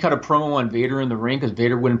 And he cut a promo on Vader in the ring because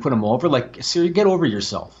Vader wouldn't put him over. Like, seriously, get over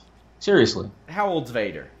yourself. Seriously. How old's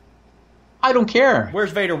Vader? I don't care. Where's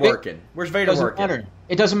Vader working? Where's Vader working? Matter.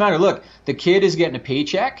 It doesn't matter. Look, the kid is getting a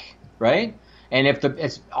paycheck, right? And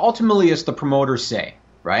if ultimately it's the promoter's say,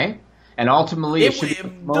 right? And ultimately it should be the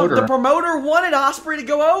promoter. The promoter wanted Ospreay to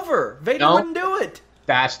go over. Vader wouldn't do it.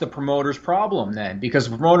 That's the promoter's problem then, because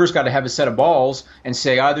the promoter's got to have a set of balls and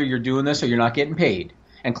say either you're doing this or you're not getting paid.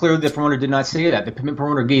 And clearly the promoter did not say that. The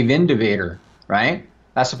promoter gave in to Vader, right?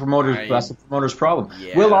 That's the promoter's problem.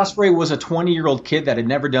 Yeah. Will Ospreay was a 20-year-old kid that had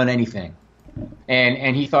never done anything,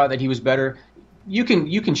 and he thought that he was better. You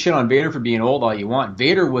can shit on Vader for being old all you want.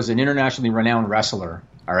 Vader was an internationally renowned wrestler.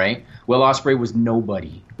 All right, Will Ospreay was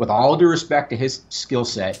nobody. With all due respect to his skill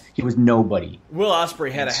set, he was nobody. Will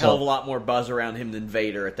Ospreay had a hell of a lot more buzz around him than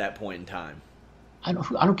Vader at that point in time. I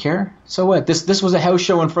don't care. So what? This was a house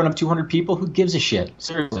show in front of 200 people. Who gives a shit?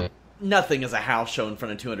 Seriously. Nothing is a house show in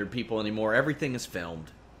front of 200 people anymore. Everything is filmed.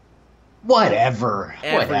 Whatever.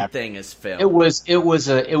 Everything is filmed. It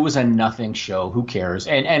was a nothing show. Who cares?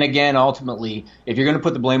 And again, ultimately, if you're going to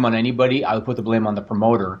put the blame on anybody, I would put the blame on the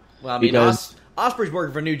promoter. Well, I mean, Ospreay's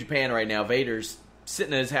working for New Japan right now. Vader's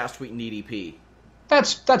sitting in his house tweeting DDP.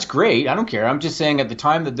 That's great. I don't care. I'm just saying at the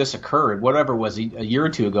time that this occurred, whatever it was, a year or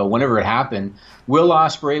two ago, whenever it happened, Will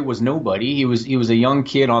Ospreay was nobody. He was a young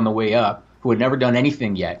kid on the way up who had never done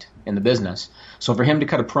anything yet in the business. So for him to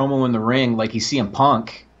cut a promo in the ring like he's CM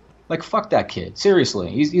Punk, like fuck that kid. Seriously,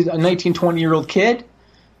 he's a 19, 20-year-old kid.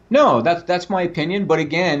 No, that's my opinion. But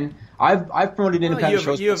again, I've promoted independent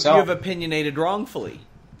shows myself. You have opinionated wrongfully.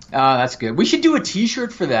 That's good. We should do a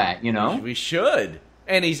T-shirt for that. We should.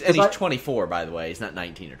 And he's 24, by the way. He's not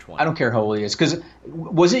 19 or 20. I don't care how old he is. Because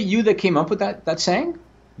was it you that came up with that saying?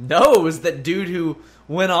 No, it was that dude who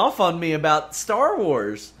went off on me about Star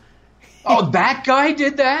Wars. Oh, that guy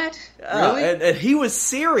did that? Really? And he was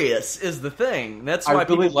serious, is the thing. That's why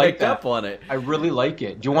people picked up on it. I really like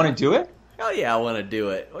it. Do you want to do it? Hell yeah, I want to do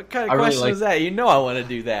it. What kind of question is that? You know I want to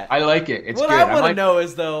do that. I like it. It's what good. I want to know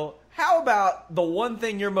is, though, how about the one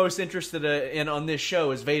thing you're most interested in on this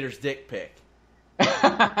show is Vader's dick pic?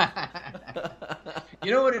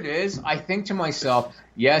 You know what it is? I think to myself,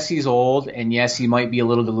 yes, he's old, and yes, he might be a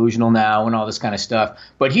little delusional now and all this kind of stuff,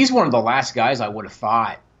 but he's one of the last guys I would have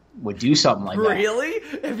thought would do something like that. Really?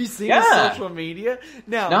 Have you seen his social media?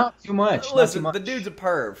 Now, not too much. Listen, the dude's a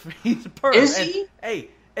perv. He's a perv. Is he?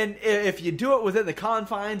 And if you do it within the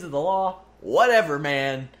confines of the law, whatever,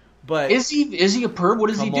 man. But is he a perv? What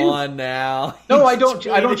does he do? Come on now. No, I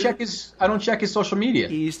don't check his social media.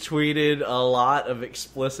 He's tweeted a lot of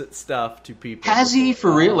explicit stuff to people. Has he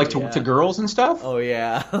for real? Like to girls and stuff? Oh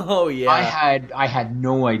yeah. Oh yeah. I had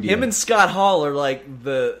no idea. Him and Scott Hall are like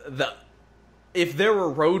the if there were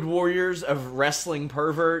road warriors of wrestling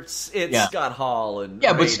perverts, it's Scott Hall and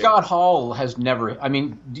but Scott Hall has never. I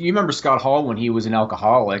mean, do you remember Scott Hall when he was an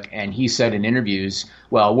alcoholic and he said in interviews,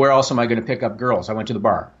 "Well, where else am I going to pick up girls? I went to the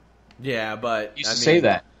bar." Yeah, but he used to say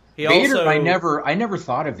that. Vader, also, I never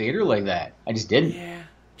thought of Vader like that. I just didn't. Yeah,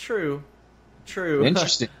 true.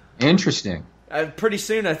 Interesting. Pretty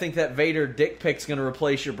soon, I think that Vader dick pic's going to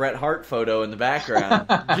replace your Bret Hart photo in the background,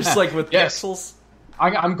 just like with pixels.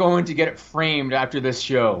 I'm going to get it framed after this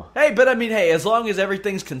show. Hey, but I mean, as long as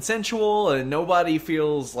everything's consensual and nobody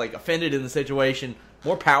feels like offended in the situation,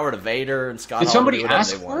 more power to Vader and Scott. Did somebody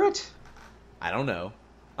ask for it? I don't know.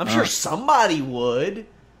 I'm sure somebody would.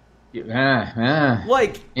 Here's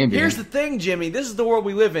the thing, Jimmy. This is the world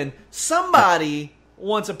we live in. Somebody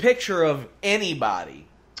wants a picture of anybody.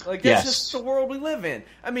 Like, that's just the world we live in.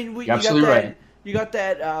 I mean, You're absolutely right. You got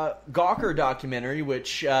that Gawker documentary,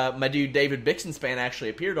 which my dude David Bixenspan actually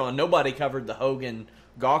appeared on. Nobody covered the Hogan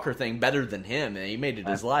Gawker thing better than him, and he made it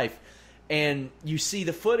his life. And you see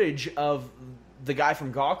the footage of the guy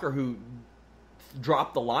from Gawker who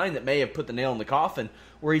dropped the line that may have put the nail in the coffin,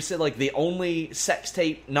 where he said, like, the only sex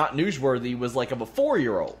tape not newsworthy was, like, of a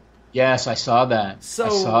 4-year-old. Yes, I saw that. I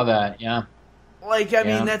saw that, yeah. Like, I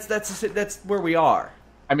mean, that's where we are.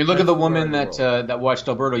 I mean, look at the woman that watched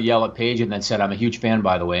Alberto yell at Paige and then said, "I'm a huge fan,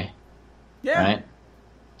 by the way." Yeah. Right?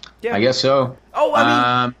 Yeah. I guess so. Oh,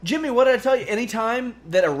 I mean, Jimmy, what did I tell you? Anytime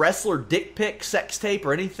that a wrestler dick pic, sex tape,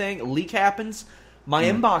 or anything, a leak happens, my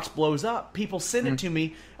inbox blows up. People send it to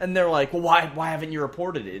me, and they're like, well, why haven't you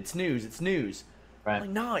reported it? It's news. It's news. Right. I'm like,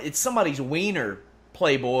 no, it's somebody's wiener,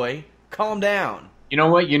 Playboy. Calm down. You know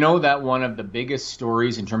what? You know that one of the biggest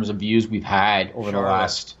stories in terms of views we've had over the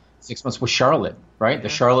last 6 months was Charlotte, right? Yeah. The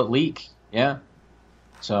Charlotte leak. Yeah.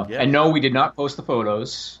 So, and no, we did not post the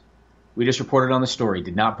photos. We just reported on the story.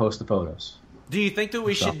 Did not post the photos. Do you think that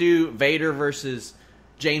we should do Vader versus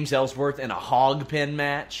James Ellsworth in a hog pin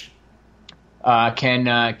match?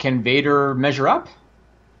 Can Vader measure up?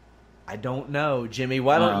 I don't know, Jimmy.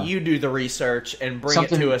 Why don't you do the research and bring it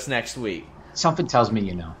to us next week? Something tells me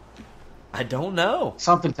you know. I don't know.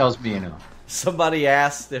 Something tells me you know. Somebody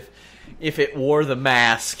asked if it wore the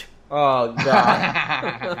mask. Oh,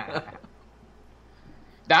 God.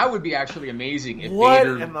 That would be actually amazing. If what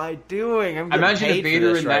Vader, am I doing? I'm imagine if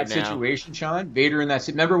Vader in that situation, Sean. Vader in that.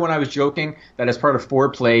 Remember when I was joking that as part of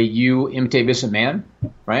foreplay, you imitate Vincent Mann,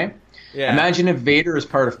 right? Yeah. Imagine if Vader is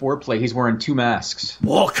part of foreplay. He's wearing 2 masks.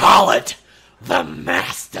 We'll call it the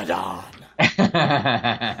Mastodon.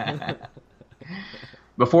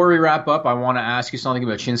 Before we wrap up, I want to ask you something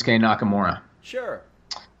about Shinsuke Nakamura. Sure.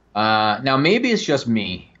 Now, maybe it's just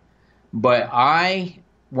me, but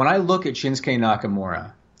when I look at Shinsuke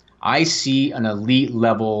Nakamura, I see an elite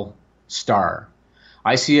level star.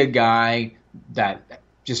 I see a guy that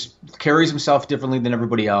just carries himself differently than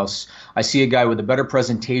everybody else. I see a guy with a better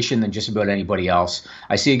presentation than just about anybody else.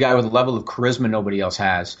 I see a guy with a level of charisma nobody else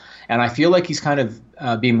has. And I feel like he's kind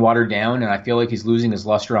of being watered down, and I feel like he's losing his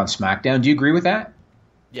luster on SmackDown. Do you agree with that?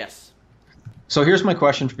 Yes. So here's my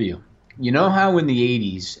question for you. You know how in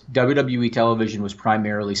the 80s, WWE television was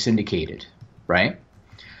primarily syndicated, right?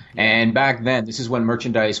 And back then, this is when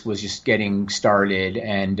merchandise was just getting started,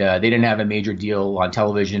 and they didn't have a major deal on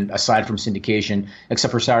television aside from syndication,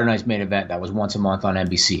 except for Saturday Night's Main Event. That was once a month on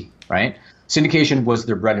NBC, right? Syndication was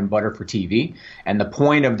their bread and butter for TV, and the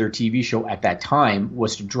point of their TV show at that time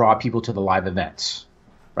was to draw people to the live events,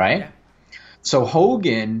 right? Yeah. So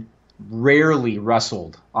Hogan rarely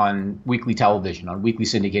wrestled on weekly television, on weekly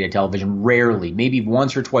syndicated television, rarely, maybe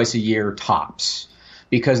once or twice a year tops.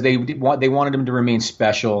 Because they wanted him to remain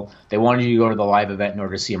special. They wanted you to go to the live event in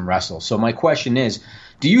order to see him wrestle. So my question is,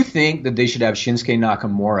 do you think that they should have Shinsuke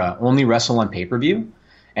Nakamura only wrestle on pay-per-view?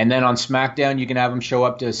 And then on SmackDown, you can have him show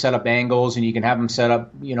up to set up angles, and you can have him set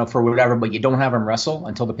up, for whatever, but you don't have him wrestle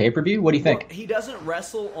until the pay-per-view? What do you think? Well, he doesn't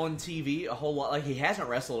wrestle on TV a whole lot. Like, he hasn't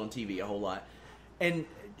wrestled on TV a whole lot. And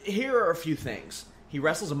here are a few things. He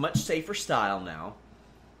wrestles a much safer style now,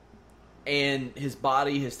 and his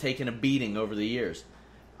body has taken a beating over the years.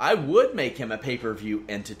 I would make him a pay-per-view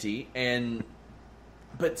entity,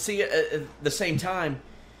 but see, at the same time,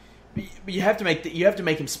 you have to make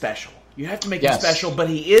him special. You have to make him special, but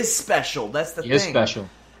he is special. That's the thing. He is special.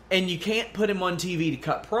 And you can't put him on TV to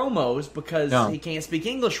cut promos because he can't speak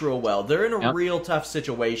English real well. They're in a real tough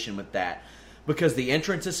situation with that because the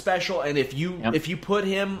entrance is special, and if you put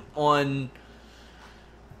him on,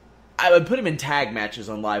 I would put him in tag matches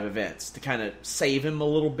on live events to kind of save him a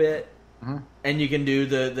little bit. Mm-hmm. And you can do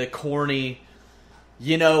the corny,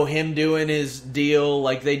 him doing his deal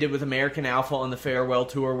like they did with American Alpha on the farewell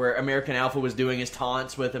tour where American Alpha was doing his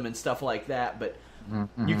taunts with him and stuff like that. But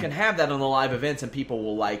you can have that on the live events and people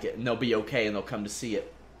will like it and they'll be okay and they'll come to see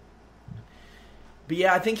it. But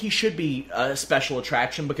yeah, I think he should be a special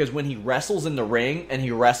attraction because when he wrestles in the ring and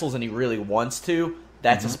he wrestles and he really wants to,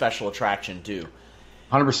 that's a special attraction too.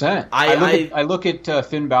 100%. I look at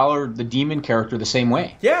Finn Balor, the demon character, the same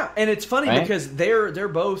way. Yeah, and it's funny because they're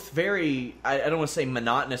both very, I don't want to say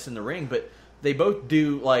monotonous in the ring, but they both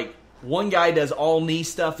do, like, one guy does all knee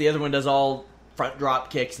stuff, the other one does all front drop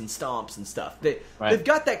kicks and stomps and stuff. They've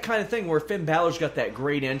got that kind of thing where Finn Balor's got that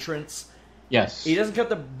great entrance. Yes. He doesn't cut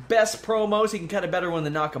the best promos, he can cut a better one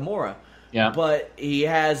than Nakamura. Yeah. But he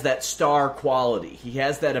has that star quality. He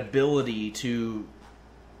has that ability to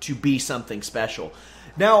be something special.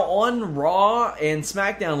 Now, on Raw and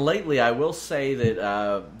SmackDown lately, I will say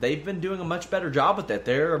that they've been doing a much better job with that.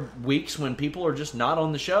 There are weeks when people are just not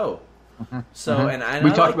on the show. So, and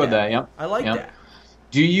we talked about that. Yeah, I like that.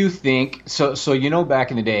 Do you think so? So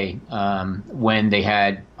back in the day, when they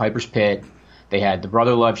had Piper's Pit, they had the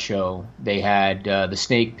Brother Love show, they had the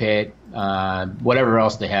Snake Pit, whatever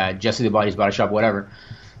else they had, Jesse the Body's Body Shop, whatever.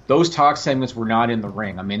 Those talk segments were not in the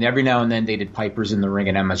ring. I mean, every now and then they did Pipers in the ring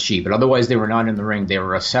and MSG, but otherwise they were not in the ring. They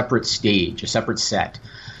were a separate stage, a separate set.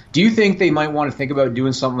 Do you think they might want to think about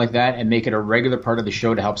doing something like that and make it a regular part of the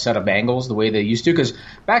show to help set up angles the way they used to? Because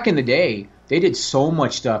back in the day, they did so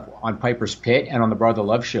much stuff on Piper's Pit and on the Brother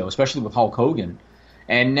Love show, especially with Hulk Hogan.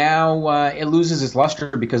 And now it loses its luster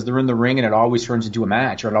because they're in the ring and it always turns into a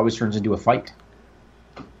match or it always turns into a fight.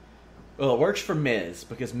 Well, it works for Miz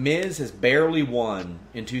because Miz has barely won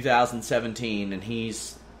in 2017, and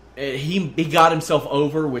he got himself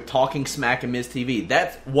over with talking smack in Miz TV.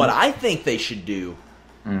 That's what I think they should do.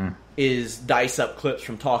 Is dice up clips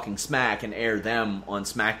from Talking Smack and air them on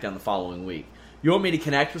SmackDown the following week. You want me to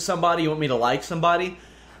connect with somebody? You want me to like somebody?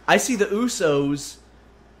 I see the Usos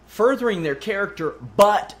furthering their character,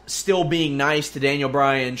 but still being nice to Daniel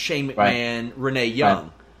Bryan, Shane McMahon, Renee Young.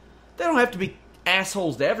 Right. They don't have to be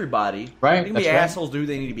assholes to everybody. Right. They can be assholes to who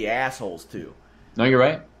they need to be assholes to. No, you're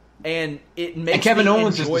right. And it makes and Kevin me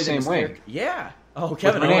Owens enjoy is the same way. Character. Yeah. Oh,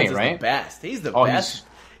 Kevin Renee, Owens is right? the best. He's the best.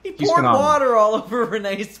 He poured phenomenal. water all over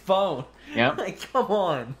Renee's phone. Yeah. Like, come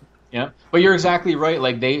on. Yeah. But you're exactly right.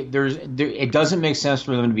 Like it doesn't make sense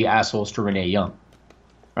for them to be assholes to Renee Young.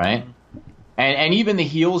 Right? And even the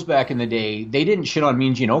heels back in the day, they didn't shit on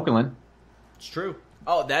Mean Gene Okerlund. It's true.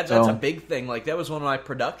 Oh, that's a big thing. Like, that was one of my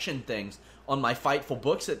production things on my Fightful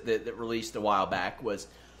books that released a while back was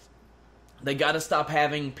they got to stop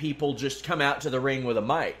having people just come out to the ring with a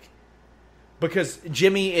mic. Because,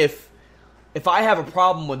 Jimmy, if I have a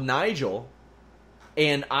problem with Nigel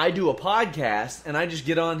and I do a podcast and I just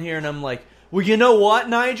get on here and I'm like, well, you know what,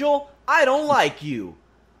 Nigel? I don't like you.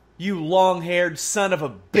 You long-haired son of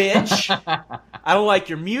a bitch. I don't like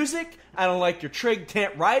your music. I don't like your Trig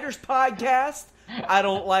Tent Writers podcast. I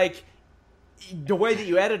don't like the way that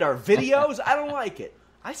you edit our videos. I don't like it.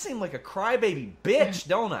 I seem like a crybaby bitch,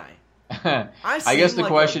 don't I? I guess the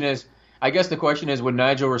question is, would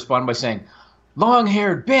Nigel respond by saying,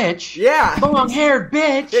 long-haired bitch? Yeah. Long-haired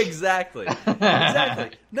bitch? Exactly.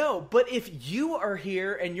 Exactly. No, but if you are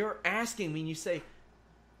here and you're asking me and you say,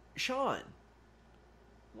 Sean,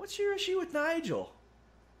 what's your issue with Nigel?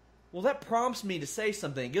 Well, that prompts me to say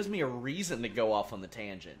something. It gives me a reason to go off on the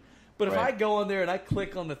tangent. But if I go on there and I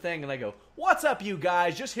click on the thing and I go, what's up, you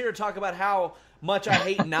guys? Just here to talk about how much I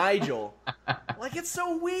hate Nigel. Like, it's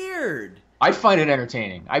so weird. I find it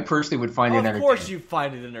entertaining. I personally would find it entertaining. Of course you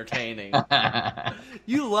find it entertaining.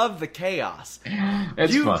 You love the chaos.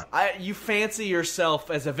 It's fun. You fancy yourself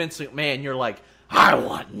as a Vince McMahon. You're like, I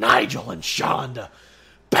want Nigel and Sean to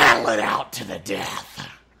battle it out to the death.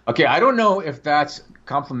 Okay, I don't know if that's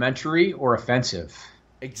complimentary or offensive.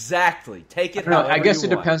 Exactly. Take it. I guess it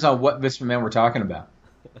depends on what Vince McMahon we're talking about.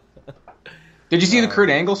 Did you see the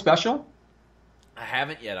Kurt Angle special? I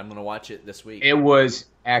haven't yet. I'm going to watch it this week. It was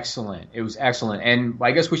excellent. It was excellent. And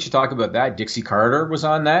I guess we should talk about that. Dixie Carter was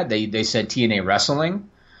on that. They said TNA Wrestling,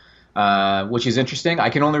 which is interesting.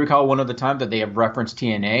 I can only recall one other time that they have referenced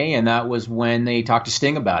TNA, and that was when they talked to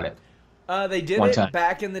Sting about it. They did it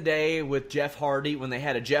back in the day with Jeff Hardy, when they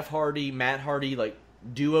had a Jeff Hardy, Matt Hardy like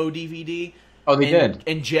duo DVD. Oh, they did.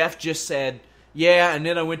 And Jeff just said, yeah, and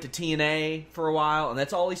then I went to TNA for a while, and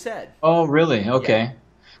that's all he said. Oh, really? Okay.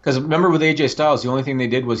 Because remember with AJ Styles, the only thing they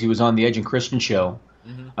did was he was on the Edge and Christian show,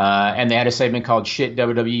 and they had a segment called Shit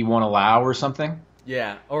WWE Won't Allow or something.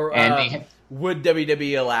 Yeah, or Would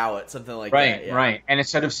WWE Allow It, something like that. Right, right. And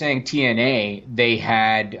instead of saying TNA, they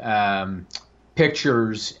had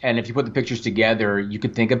pictures, and if you put the pictures together, you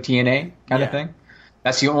could think of TNA kind of thing.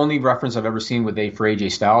 That's the only reference I've ever seen for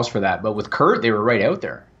AJ Styles for that. But with Kurt, they were right out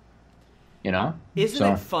there. You know? Isn't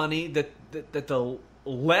it funny that the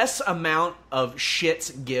less amount of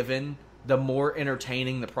shits given, the more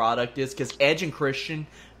entertaining the product is? Because Edge and Christian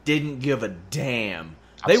didn't give a damn.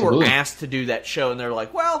 Absolutely. They were asked to do that show, and they're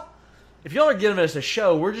like, well, if y'all are giving us a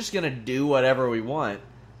show, we're just going to do whatever we want.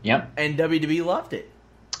 Yep. And WWE loved it.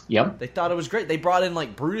 Yep. They thought it was great. They brought in,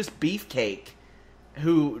 like, Brutus Beefcake,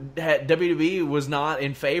 who WWE was not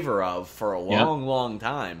in favor of for a long, long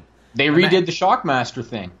time. They redid the Shockmaster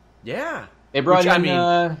thing. Yeah. They brought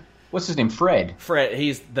in, what's his name, Fred. Fred,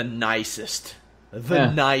 he's the nicest.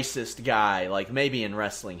 Nicest guy, like, maybe in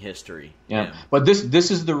wrestling history. Yeah. But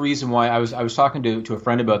this is the reason why I was talking to a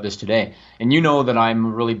friend about this today. And you know that I'm a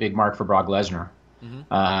really big mark for Brock Lesnar.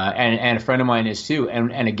 and a friend of mine is too.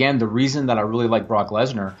 And again, the reason that I really like Brock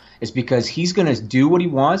Lesnar is because he's going to do what he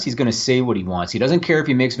wants. He's going to say what he wants. He doesn't care if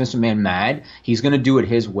he makes Mr. Man mad. He's going to do it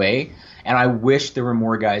his way. And I wish there were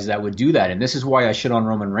more guys that would do that. And this is why I shit on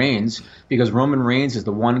Roman Reigns, because Roman Reigns is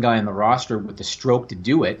the one guy in the roster with the stroke to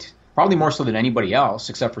do it, probably more so than anybody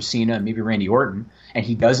else, except for Cena and maybe Randy Orton, and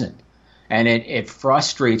he doesn't. And it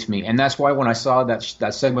frustrates me. And that's why when I saw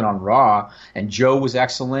that segment on Raw, and Joe was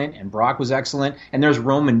excellent, and Brock was excellent, and there's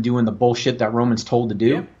Roman doing the bullshit that Roman's told to do.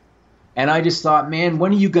 Yeah. And I just thought, man,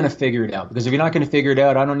 when are you going to figure it out? Because if you're not going to figure it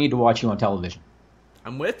out, I don't need to watch you on television.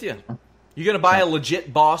 I'm with you. You going to buy a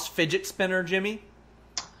legit Boss fidget spinner, Jimmy?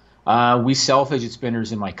 We sell fidget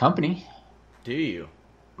spinners in my company. Do you?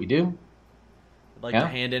 We do. I'd like to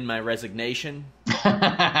hand in my resignation.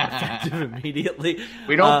 Effective immediately.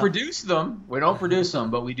 We don't produce them. We don't produce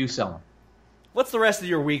them, but we do sell them. What's the rest of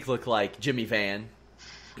your week look like, Jimmy Van?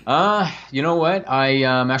 You know what?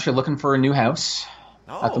 I'm actually looking for a new house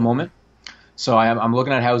at the moment. So I'm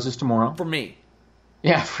looking at houses tomorrow. For me.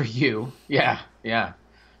 Yeah, for you. Yeah. Based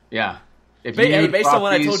on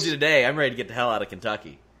what I told you today, I'm ready to get the hell out of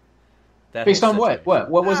Kentucky. Based on what?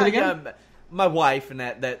 What was it again? My wife and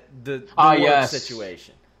the work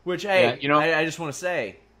situation. Which, hey, I just want to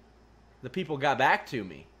say, the people got back to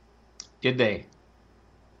me. Did they?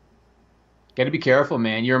 Got to be careful,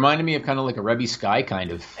 man. You reminded me of kind of like a Rebby Sky kind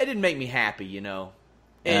of. It didn't make me happy,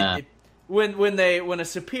 And when a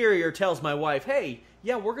superior tells my wife, hey,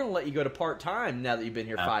 yeah, we're going to let you go to part-time now that you've been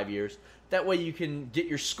here 5 years. That way you can get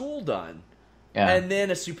your school done. Yeah. And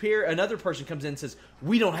then another person comes in and says,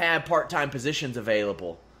 we don't have part-time positions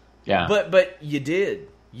available. Yeah. But you do.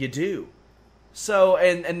 So,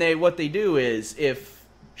 what they do is, if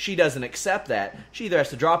she doesn't accept that, she either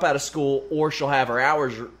has to drop out of school or she'll have her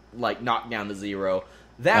hours, knocked down to zero.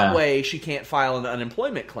 That way, she can't file an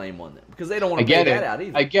unemployment claim on them, because they don't want to pay that out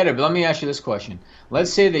either. I get it, but let me ask you this question.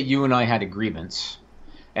 Let's say that you and I had a grievance,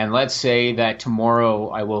 and let's say that tomorrow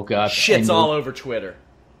I woke up... Shit's all over Twitter.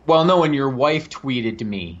 Well, no, and your wife tweeted to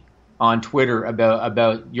me on Twitter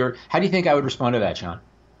about your... How do you think I would respond to that, Sean?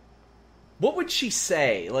 What would she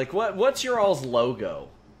say? What's your all's logo?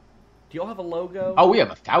 Do y'all have a logo? Oh, we have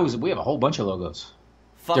 1,000. We have a whole bunch of logos.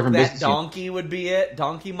 Fuck different that donkey would be it.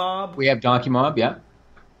 Donkey Mob. We have Donkey Mob. Yeah.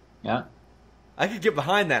 I could get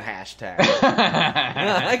behind that hashtag.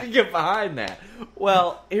 I could get behind that.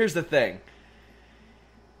 Well, here's the thing.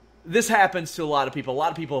 This happens to a lot of people. A lot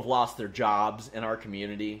of people have lost their jobs in our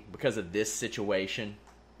community because of this situation.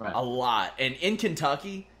 Right. A lot. And in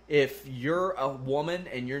Kentucky, if you're a woman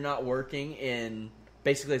and you're not working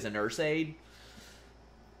basically as a nurse aide,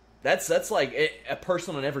 that's like a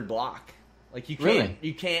person on every block.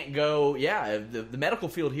 You can't go. Yeah, the medical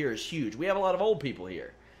field here is huge. We have a lot of old people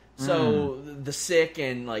here, so the sick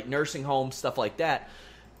and nursing homes, stuff like that.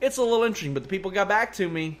 It's a little interesting. But the people got back to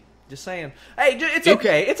me. Just saying, hey, it's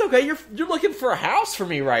okay. It's okay. You're looking for a house for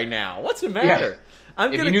me right now. What's the matter? Yeah.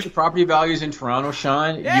 If you knew the property values in Toronto,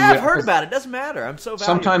 Sean. Yeah, I've heard about it. Doesn't matter. I'm so valuable.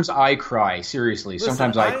 Sometimes I cry. Seriously,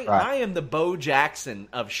 sometimes I cry. I am the Bo Jackson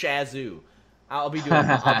of Shazoo. I'll be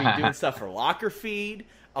doing stuff for Locker Feed.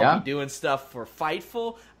 I'll be doing stuff for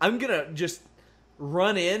Fightful. I'm gonna just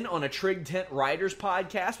run in on a Trig Tent Writers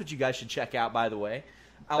podcast, which you guys should check out, by the way.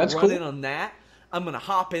 I'll run in on that. I'm gonna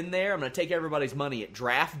hop in there. I'm gonna take everybody's money at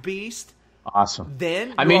Draft Beast. Awesome.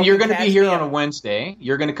 Then you're going to be here on a Wednesday.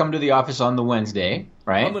 You're going to come to the office on the Wednesday,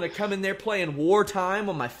 right? I'm going to come in there playing Wartime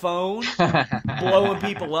on my phone, blowing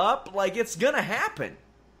people up. It's going to happen.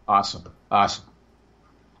 Awesome.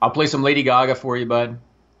 I'll play some Lady Gaga for you, bud.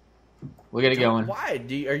 We'll get it going. Why?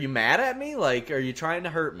 Are you mad at me? Are you trying to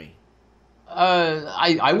hurt me?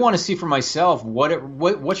 I want to see for myself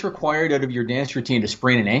what's required out of your dance routine to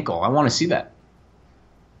sprain an ankle. I want to see that.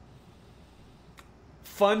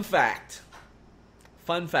 Fun fact.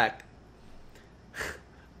 I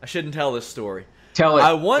shouldn't tell this story. Tell it.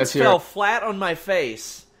 I once fell flat on my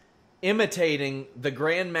face imitating the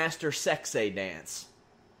Grandmaster Sexay dance.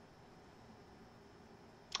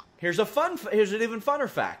 Here's an even funner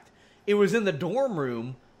fact. It was in the dorm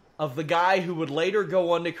room of the guy who would later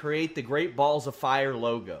go on to create the Great Balls of Fire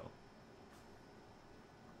logo.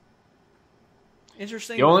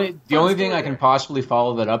 Interesting. The only thing I can possibly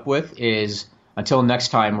follow that up with is until next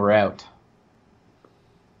time we're out.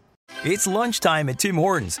 It's lunchtime at Tim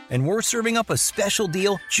Hortons, and we're serving up a special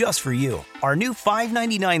deal just for you. Our new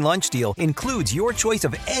 $5.99 lunch deal includes your choice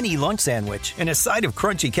of any lunch sandwich and a side of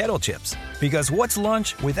crunchy kettle chips. Because what's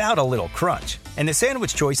lunch without a little crunch? And the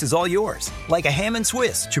sandwich choice is all yours, like a ham and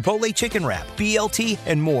Swiss, Chipotle chicken wrap, BLT,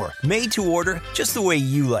 and more, made to order just the way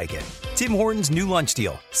you like it. Tim Hortons' new lunch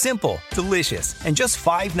deal. Simple, delicious, and just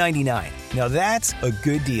 $5.99. Now that's a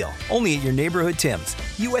good deal. Only at your neighborhood Tim's.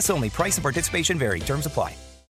 U.S. only. Price and participation vary. Terms apply.